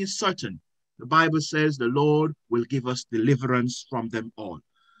one thing is certain. The Bible says the Lord will give us deliverance from them all.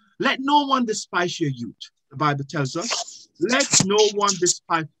 Let no one despise your youth. The Bible tells us, let no one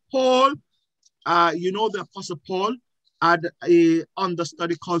despise. Paul, you know the Apostle Paul had a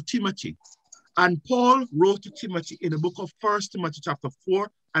understudy called Timothy. And Paul wrote to Timothy in the book of 1 Timothy chapter 4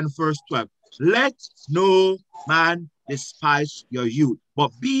 and verse 12. Let no man despise your youth,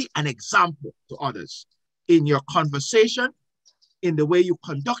 but be an example to others in your conversation, in the way you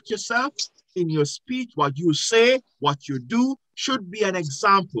conduct yourself, in your speech, what you say, what you do should be an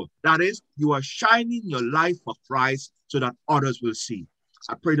example. That is, you are shining your light for Christ so that others will see.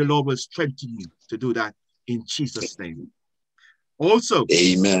 I pray the Lord will strengthen you to do that in Jesus' name. Also,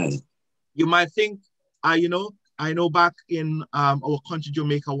 amen. You might think, I know back in our country,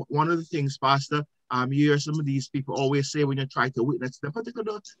 Jamaica, one of the things, Pastor, you hear some of these people always say when you try to witness them,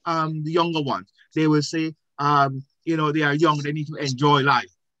 particularly the younger ones, they will say, they are young, they need to enjoy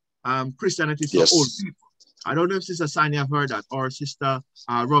life. Christianity is for old people. I don't know if Sister Sanya have heard that, or Sister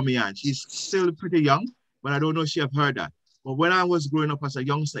Romian. She's still pretty young, but I don't know if she have heard that. But when I was growing up as a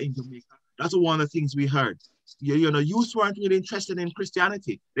youngster in Jamaica, that's one of the things we heard. Youth weren't really interested in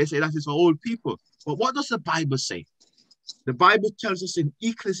Christianity. They say that is for old people. But what does the Bible say? The Bible tells us in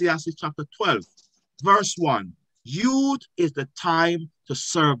Ecclesiastes chapter 12, verse 1, youth is the time to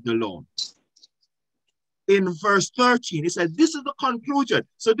serve the Lord. In verse 13, it said, this is the conclusion.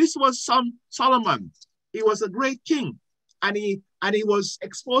 So this was Solomon. He was a great king, and he was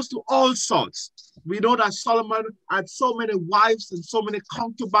exposed to all sorts. We know that Solomon had so many wives and so many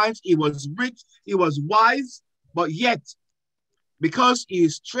concubines. He was rich, he was wise, but yet, because he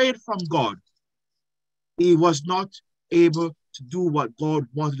strayed from God, he was not able to do what God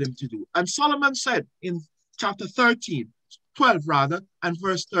wanted him to do. And Solomon said in chapter 12 and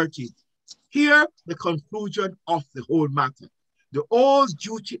verse 13, here the conclusion of the whole matter. The whole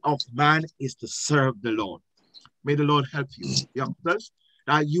duty of man is to serve the Lord. May the Lord help you, youngsters,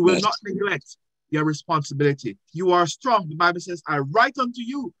 that you will not neglect your responsibility. You are strong. The Bible says, I write unto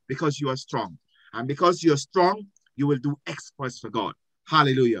you because you are strong. And because you are strong, you will do exploits for God.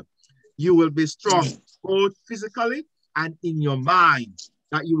 Hallelujah. You will be strong, both physically and in your mind,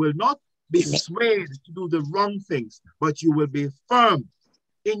 that you will not be swayed to do the wrong things, but you will be firm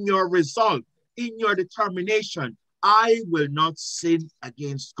in your resolve, in your determination. I will not sin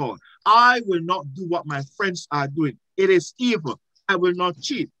against God. I will not do what my friends are doing. It is evil. I will not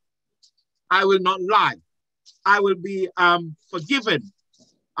cheat. I will not lie. I will be forgiven.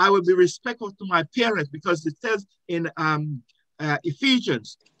 I will be respectful to my parents, because it says in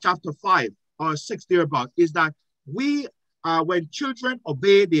Ephesians chapter 5 or 6 thereabout, is that we, when children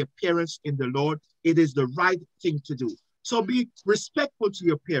obey their parents in the Lord, it is the right thing to do. So be respectful to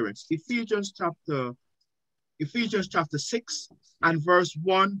your parents. Ephesians chapter 6 and verse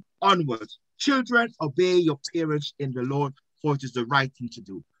 1 onwards. Children, obey your parents in the Lord, for it is the right thing to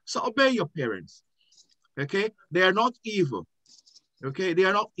do. So obey your parents. Okay? They are not evil. Okay? They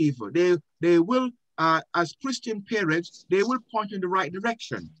are not evil. They will, as Christian parents, they will point in the right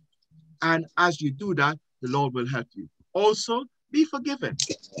direction. And as you do that, the Lord will help you. Also, be forgiven.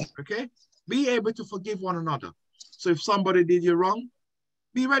 Okay? Be able to forgive one another. So if somebody did you wrong,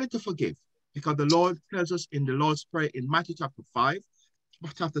 be ready to forgive. Because the Lord tells us in the Lord's Prayer in Matthew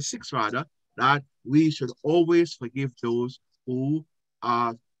chapter 6 rather, that we should always forgive those who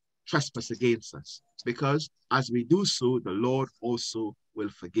are trespass against us. Because as we do so, the Lord also will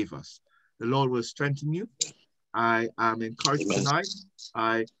forgive us. The Lord will strengthen you. I am encouraged tonight.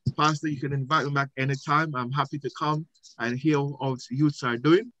 Pastor, you can invite me back anytime. I'm happy to come and hear how the youths are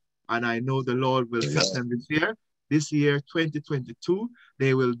doing. And I know the Lord will help them this year. This year, 2022,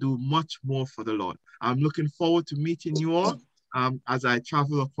 they will do much more for the Lord. I'm looking forward to meeting you all as I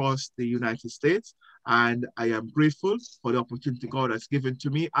travel across the United States. And I am grateful for the opportunity God has given to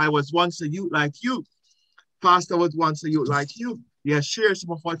me. I was once a youth like you. Pastor was once a youth like you. He has shared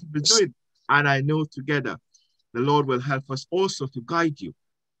some of what he's been doing. And I know together, the Lord will help us also to guide you,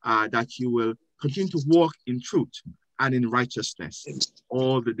 that you will continue to walk in truth and in righteousness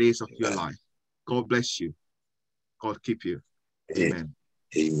all the days of your life. God bless you. God keep you. Amen.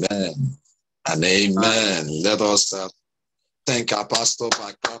 Amen. And amen. Let us thank our pastor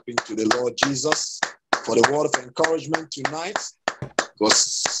by clapping to the Lord Jesus for the word of encouragement tonight. It was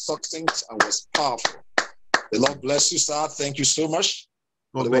succinct and was powerful. The Lord bless you, sir. Thank you so much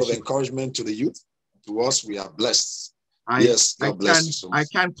for the word of encouragement to the youth. To us, we are blessed. Yes, God bless you so much.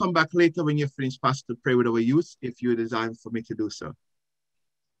 I can come back later when you finish, Pastor, to pray with our youth if you desire for me to do so.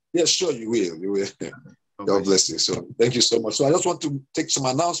 Yes, sure, you will. You will. God bless you. So thank you so much. So I just want to take some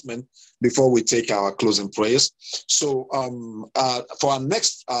announcement before we take our closing prayers. So for our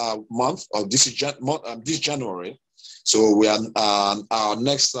next month of this January, So we are our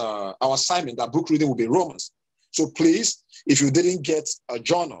next our assignment, our book reading will be Romans. So please, if you didn't get a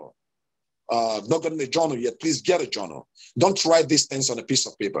journal, not gotten a journal yet, please get a journal. Don't write these things on a piece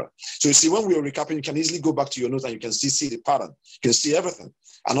of paper. So you see, when we are recapping, you can easily go back to your notes and you can see the pattern. You can see everything.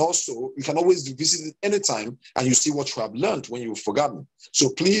 And also, you can always revisit it anytime and you see what you have learned when you've forgotten. So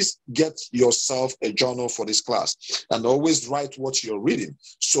please get yourself a journal for this class and always write what you're reading.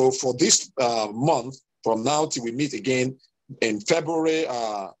 So for this month, from now till we meet again in February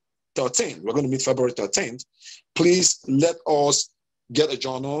 13th, we're going to meet February 13th. Please let us get a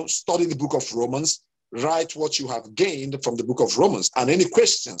journal, study the book of Romans, write what you have gained from the book of Romans and any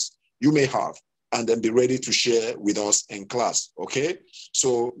questions you may have, and then be ready to share with us in class, okay?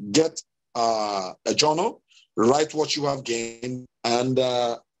 So get a journal, write what you have gained and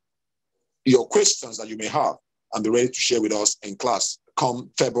your questions that you may have, and be ready to share with us in class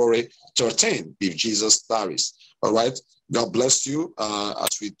come February 13th, if Jesus tarries, all right? God bless you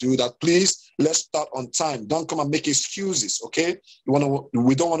as we do that. Please, let's start on time. Don't come and make excuses, okay?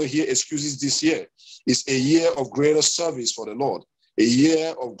 We don't want to hear excuses this year. It's a year of greater service for the Lord, a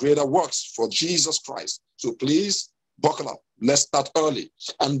year of greater works for Jesus Christ. So please, buckle up. Let's start early.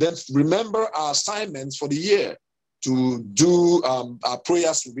 And then remember our assignments for the year. To do our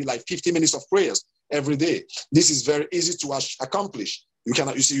prayers will be like 50 minutes of prayers every day. This is very easy to accomplish. You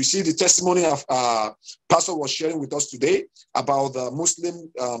see the testimony of Pastor was sharing with us today about the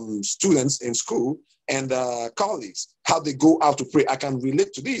Muslim students in school and colleagues, how they go out to pray. I can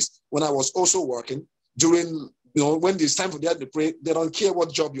relate to this. When I was also working during, when it's time for them to pray, they don't care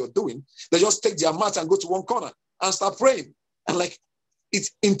what job you're doing. They just take their mat and go to one corner and start praying. And like, it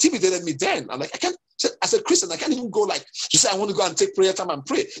intimidated me then. I'm like, I can't, as a Christian, I can't even go like, you say, I want to go and take prayer time and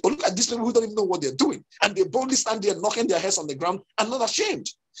pray. But look at these people who don't even know what they're doing. And they boldly stand there knocking their heads on the ground and not ashamed.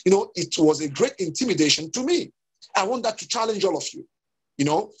 It was a great intimidation to me. I want that to challenge all of you.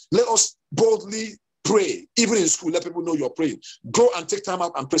 Let us boldly pray. Even in school, let people know you're praying. Go and take time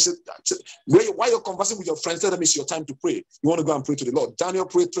out and pray. While you're conversing with your friends, tell them it's your time to pray. You want to go and pray to the Lord. Daniel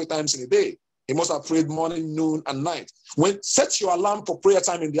prayed 3 times in a day. He must have prayed morning, noon, and night. Set your alarm for prayer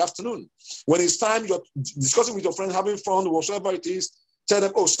time in the afternoon. When it's time, you're discussing with your friends, having fun, whatever it is, tell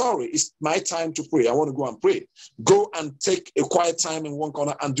them, oh, sorry, it's my time to pray. I want to go and pray. Go and take a quiet time in one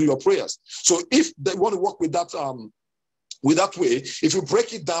corner and do your prayers. So if they want to work with that way, if you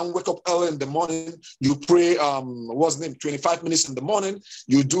break it down, wake up early in the morning, you pray, 25 minutes in the morning,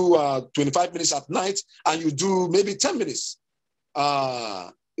 you do 25 minutes at night, and you do maybe 10 minutes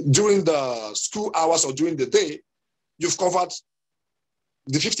during the school hours or during the day, you've covered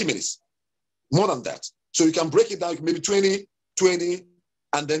the 50 minutes, more than that. So you can break it down, maybe 20,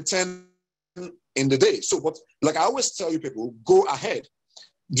 and then 10 in the day. So like I always tell you people, go ahead.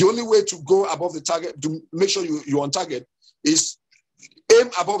 The only way to go above the target, to make sure you're on target, is aim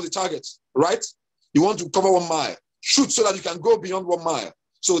above the target, right? You want to cover 1 mile, shoot so that you can go beyond 1 mile.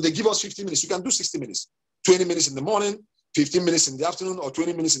 So they give us 50 minutes. You can do 60 minutes, 20 minutes in the morning, 15 minutes in the afternoon, or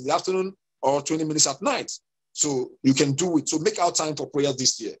 20 minutes in the afternoon, or 20 minutes at night. So you can do it. So make our time for prayer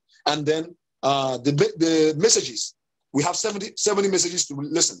this year. And then the messages. We have 70 messages to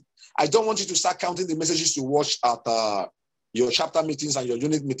listen. I don't want you to start counting the messages to watch at your chapter meetings and your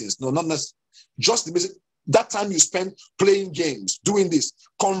unit meetings. No, not necessarily. Just the message. That time you spend playing games, doing this,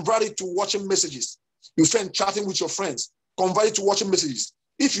 convert it to watching messages. You spend chatting with your friends, convert it to watching messages.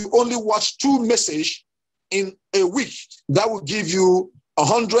 If you only watch 2 messages in a week, that will give you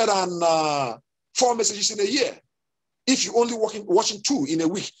 104 messages in a year. If you only watching 2 in a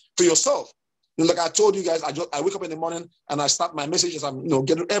week for yourself, like I told you guys, I wake up in the morning and I start my messages. I'm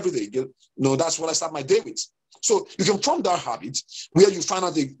getting every day. That's what I start my day with. So you can form that habit where you find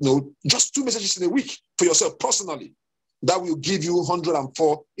out just 2 messages in a week for yourself personally. That will give you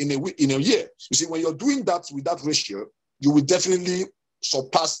 104 in a week, in a year. You see, when you're doing that with that ratio, you will definitely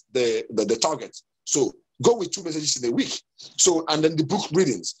surpass the target. So go with 2 messages in a week. So, and then the book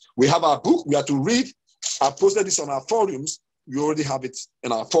readings. We have our book. We have to read. I posted this on our forums. We already have it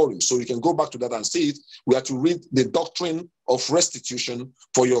in our forums. So you can go back to that and see it. We have to read the doctrine of restitution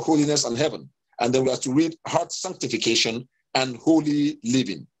for your holiness and heaven. And then we have to read heart sanctification and holy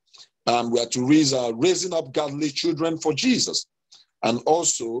living. We have to read raising up godly children for Jesus. And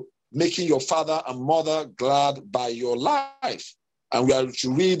also making your father and mother glad by your life. And we have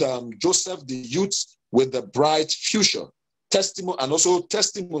to read Joseph the youth with the bright future, and also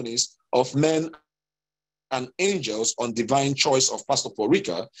testimonies of men and angels on divine choice of Pastor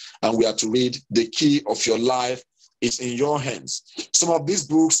Porika. And we are to read The Key of Your Life is in Your Hands. Some of these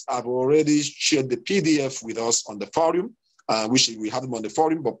books I've already shared the PDF with us on the forum, which we have them on the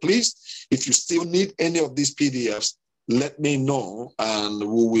forum. But please, if you still need any of these PDFs, let me know, and we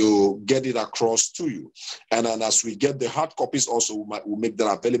will get it across to you. And then as we get the hard copies also, we'll make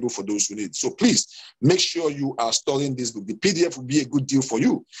that available for those who need. So please make sure you are studying this book. The PDF will be a good deal for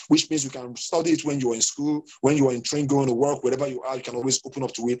you, which means you can study it when you're in school, when you're in train, going to work, wherever you are, you can always open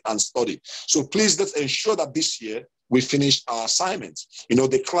up to it and study. So please, let's ensure that this year we finish our assignments.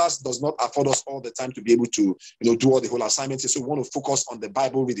 The class does not afford us all the time to be able to, do all the whole assignments. So we want to focus on the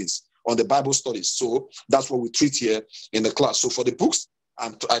Bible readings, on the Bible studies. So that's what we treat here in the class. So for the books,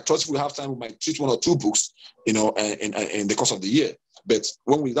 and I thought if we have time, we might treat 1 or 2 books, in the course of the year. But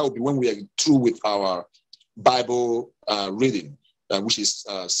that will be when we are through with our Bible reading, which is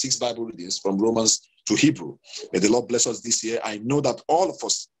 6 Bible readings from Romans to Hebrew. May the Lord bless us this year. I know that all of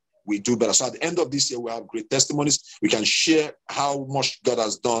us, we do better. So at the end of this year, we have great testimonies. We can share how much God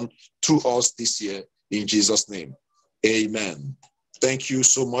has done to us this year in Jesus' name. Amen. Thank you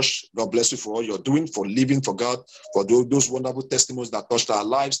so much. God bless you for all you're doing, for living for God, for those wonderful testimonies that touched our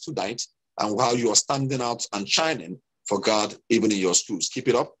lives tonight, and how you are standing out and shining for God, even in your schools. Keep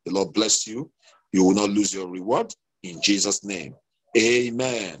it up. The Lord bless you. You will not lose your reward in Jesus' name.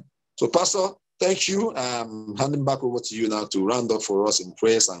 Amen. So, Pastor, thank you. I'm handing back over to you now to round up for us in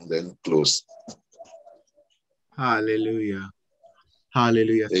prayers and then close. Hallelujah.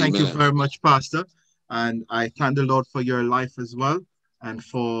 Hallelujah. Amen. Thank you very much, Pastor. And I thank the Lord for your life as well, and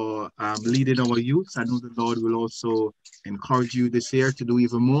for leading our youth. I know the Lord will also encourage you this year to do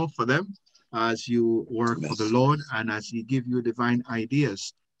even more for them as you work for the Lord, and as He give you divine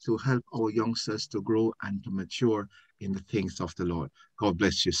ideas to help our youngsters to grow and to mature in the things of the Lord. God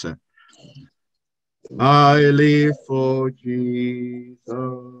bless you, sir. I live for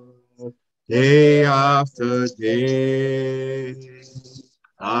Jesus day after day.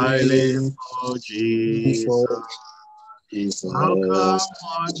 I live for Jesus. How come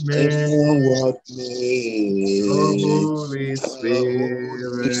what may, oh Holy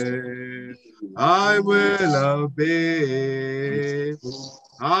Spirit, I will obey.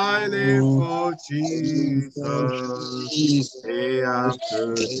 I live for Jesus day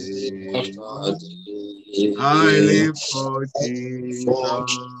after day. I live for Jesus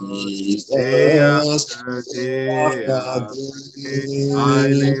day after day after day. I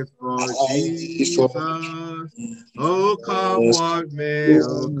live for Jesus. Oh, come what may,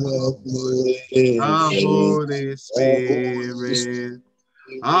 oh, come what the Holy Spirit.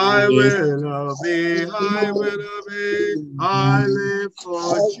 I will obey, I will obey. I live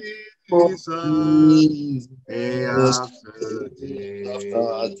for Jesus day after day.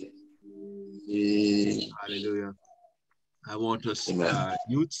 Hallelujah. I want us,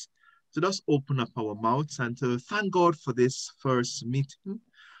 youths, to just open up our mouths and to thank God for this first meeting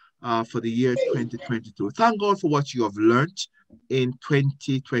for the year 2022. Thank God for what you have learned in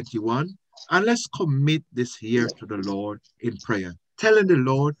 2021. And let's commit this year to the Lord in prayer, telling the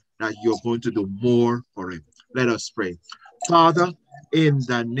Lord that you're going to do more for Him. Let us pray. Father, in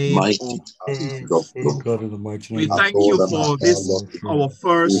the name of Jesus, we thank you for this, our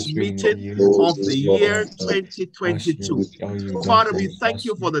first meeting of the year 2022. Father, we thank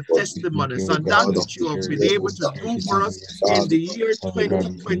you for the testimonies and that which you have been able to do for us in the year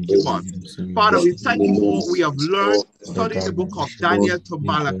 2021. Father, we thank you for what we have learned studying the book of Daniel to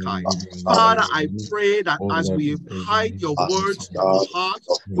Malachi. Father, I pray that as we hide your words in our heart,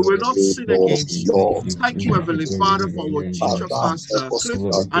 we will not sin against you. Thank you, Heavenly Father, for our teacher, Pastor Cliff,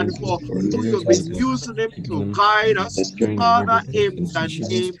 and for who you've been using him to guide us. Father, in the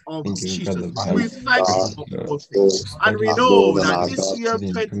name of Jesus, we thank you for all things. And we know that this year,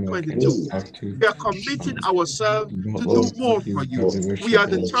 2022, we are committing ourselves to do more for you. We are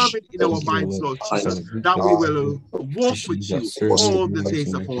determined in our minds, Lord Jesus, that we will walk with you all the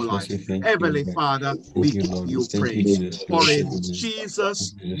days of our lives. Heavenly Father, we give you praise. For in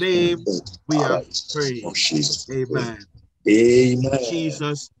Jesus' name we have prayed. Amen. In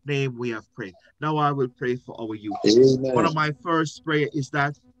Jesus' name we have prayed. Now I will pray for our youth. Amen. One of my first prayer is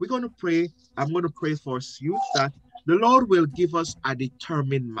that we're going to pray. I'm going to pray for youth that the Lord will give us a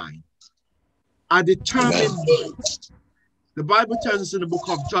determined mind. A determined mind. The Bible tells us in the book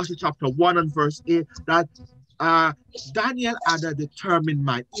of Joshua chapter 1 and verse 8 that Daniel had a determined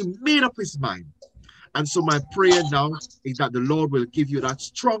mind. He made up his mind. And so my prayer now is that the Lord will give you that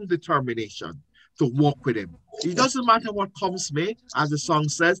strong determination to walk with him. It doesn't matter what comes may, as the song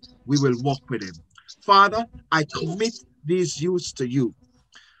says, we will walk with him. Father, I commit these youths to you.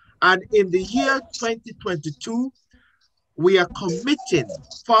 And in the year 2022, we are committing,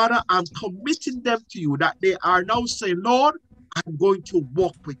 Father, I'm committing them to you, that they are now saying, Lord, I'm going to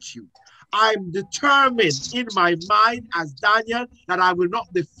walk with you. I'm determined in my mind as Daniel that I will not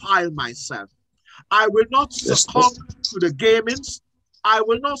defile myself. I will not succumb to the gamings. I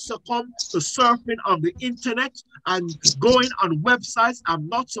will not succumb to surfing on the internet and going on websites I'm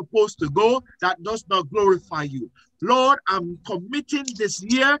not supposed to go that does not glorify you. Lord, I'm committing this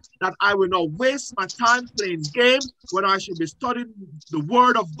year that I will not waste my time playing games when I should be studying the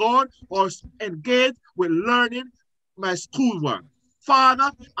word of God or engage with learning my schoolwork.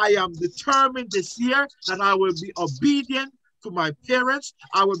 Father, I am determined this year that I will be obedient to my parents.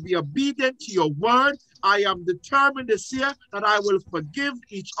 I will be obedient to your word. I am determined this year that I will forgive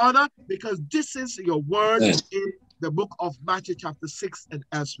each other because this is your word in the book of Matthew chapter 6 and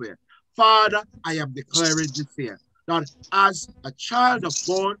elsewhere. Father, I am declaring this year that as a child of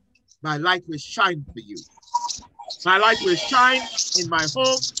God, my light will shine for you. My light will shine in my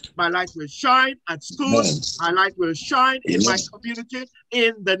home. My light will shine at school. Amen. My light will shine in my community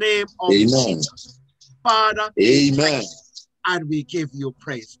in the name of Jesus. Father, Amen. And we give you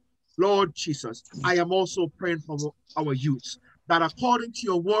praise. Lord Jesus, I am also praying for our youth that according to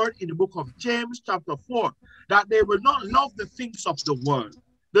your word in the book of James chapter 4, that they will not love the things of the world.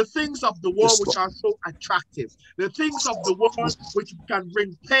 The things of the world which are so attractive. The things of the world which can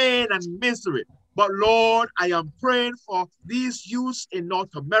bring pain and misery. But Lord, I am praying for these youths in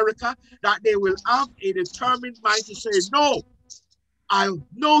North America that they will have a determined mind to say, no,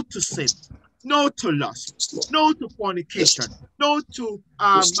 no to sin, no to lust, no to fornication, no to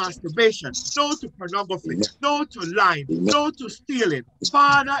masturbation, no to pornography, no to lying, no to stealing.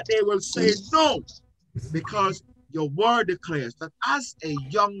 Father, they will say no, because your word declares that as a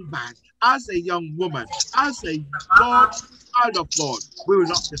young man, as a young woman, as a child of God, we will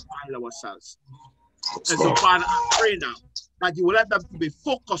not defile ourselves. And so, Father, I pray now that you will let them to be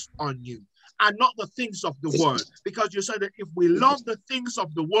focused on you and not the things of the world. Because you said that if we love the things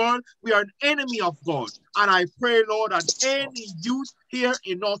of the world, we are an enemy of God. And I pray, Lord, that any youth here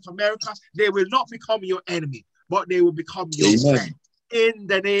in North America, they will not become your enemy, but they will become your friend. In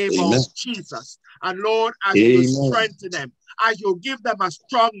the name of Jesus. And Lord, as you strengthen them, as you give them a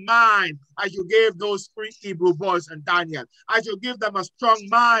strong mind, as you gave those 3 Hebrew boys and Daniel, as you give them a strong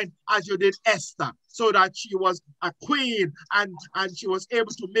mind, as you did Esther, so that she was a queen and she was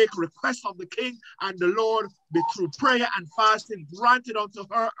able to make requests of the king, and the Lord, through prayer and fasting, granted unto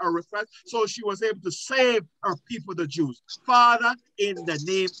her a request, so she was able to save her people, the Jews. Father, in the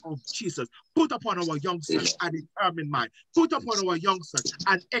name of Jesus, put upon our youngsters a determined mind. Put upon our youngsters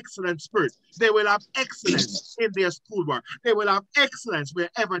an excellent spirit. They will have excellence in their schoolwork. They will have excellence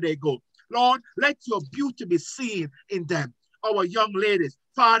wherever they go. Lord, let your beauty be seen in them. Our young ladies,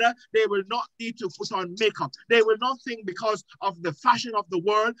 Father, they will not need to put on makeup. They will not think because of the fashion of the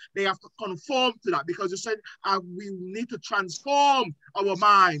world, they have to conform to that, because you said we need to transform our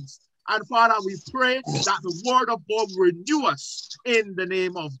minds. And Father, we pray that the word of God will renew us in the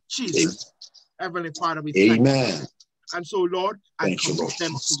name of Jesus. Heavenly Father, we thank you. And so, Lord, I commit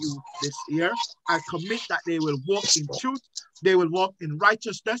them to you this year. I commit that they will walk in truth. They will walk in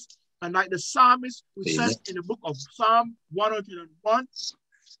righteousness. And like the psalmist who says in the book of Psalm 101,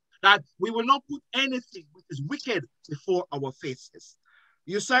 that we will not put anything which is wicked before our faces.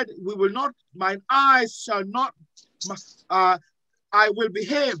 You said, we will not, mine eyes shall not, I will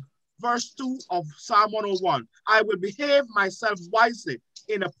behave. Verse 2 of Psalm 101, I will behave myself wisely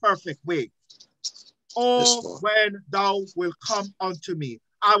in a perfect way. Oh, when thou wilt come unto me,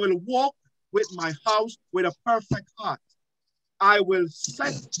 I will walk with my house with a perfect heart. I will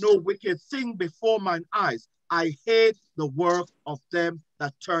set no wicked thing before mine eyes. I hate the work of them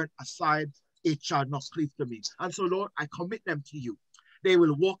that turn aside. It shall not cleave to me. And so, Lord, I commit them to you. They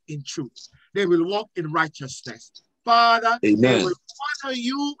will walk in truth. They will walk in righteousness. Father, they will honor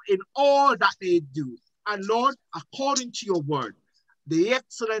you in all that they do. And Lord, according to your word, the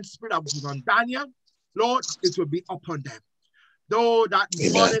excellent spirit that was on Daniel, Lord, it will be upon them. Though that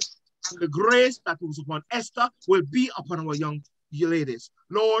knowledge and the grace that was upon Esther will be upon our young ladies.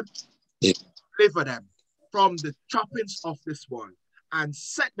 Lord, deliver them from the trappings of this world and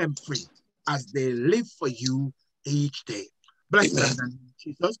set them free as they live for you each day. Bless them,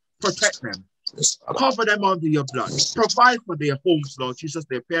 Jesus. Protect them. Cover them under your blood. Provide for their homes, Lord Jesus,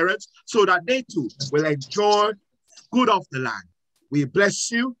 their parents, so that they too will enjoy good of the land. We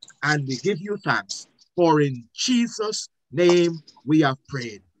bless you and we give you thanks. For in Jesus' name we have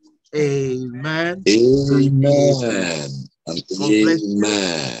prayed. Amen. Amen. God bless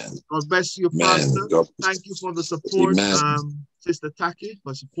you. God bless you, Pastor. Thank you for the support, Sister Taki,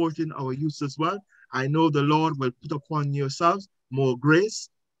 for supporting our youth as well. I know the Lord will put upon yourselves more grace,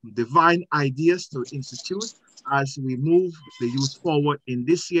 divine ideas to institute as we move the youth forward in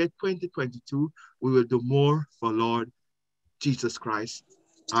this year, 2022. We will do more for Lord Jesus Christ.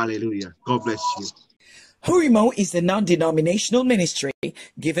 Hallelujah. God bless you. HOREMOW is a non-denominational ministry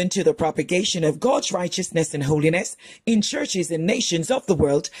given to the propagation of God's righteousness and holiness in churches and nations of the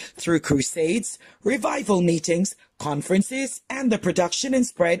world through crusades, revival meetings, conferences, and the production and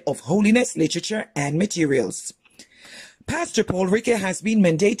spread of holiness literature and materials. Pastor Paul Ricker has been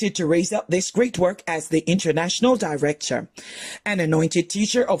mandated to raise up this great work as the international director, an anointed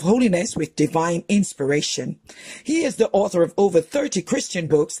teacher of holiness with divine inspiration. He is the author of over 30 Christian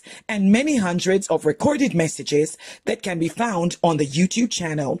books and many hundreds of recorded messages that can be found on the YouTube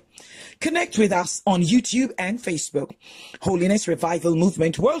channel. Connect with us on YouTube and Facebook. Holiness Revival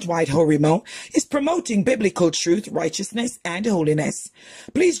Movement Worldwide HOREMOW is promoting biblical truth, righteousness, and holiness.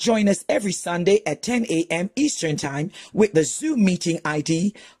 Please join us every Sunday at 10 a.m. Eastern Time with the Zoom meeting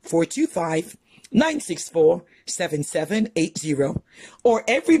ID 425-964-7780, or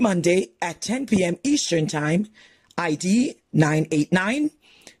every Monday at 10 p.m. Eastern Time ID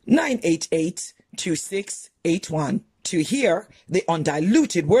 989-988-2681. To hear the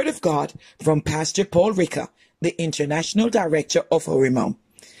undiluted Word of God from Pastor Paul Ricker, the International Director of HOREMOW.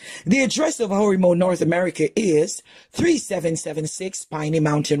 The address of HOREMOW North America is 3776 Piney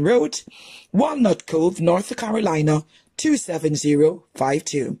Mountain Road, Walnut Cove, North Carolina,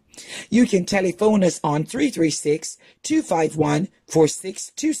 27052. You can telephone us on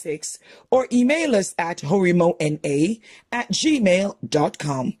 336-251-4626 or email us at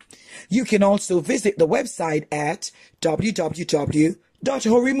horemowna@gmail.com. You can also visit the website at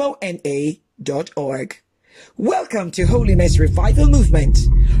www.horemowna.org. Welcome to Holiness Revival Movement,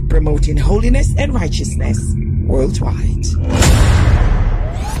 promoting holiness and righteousness worldwide.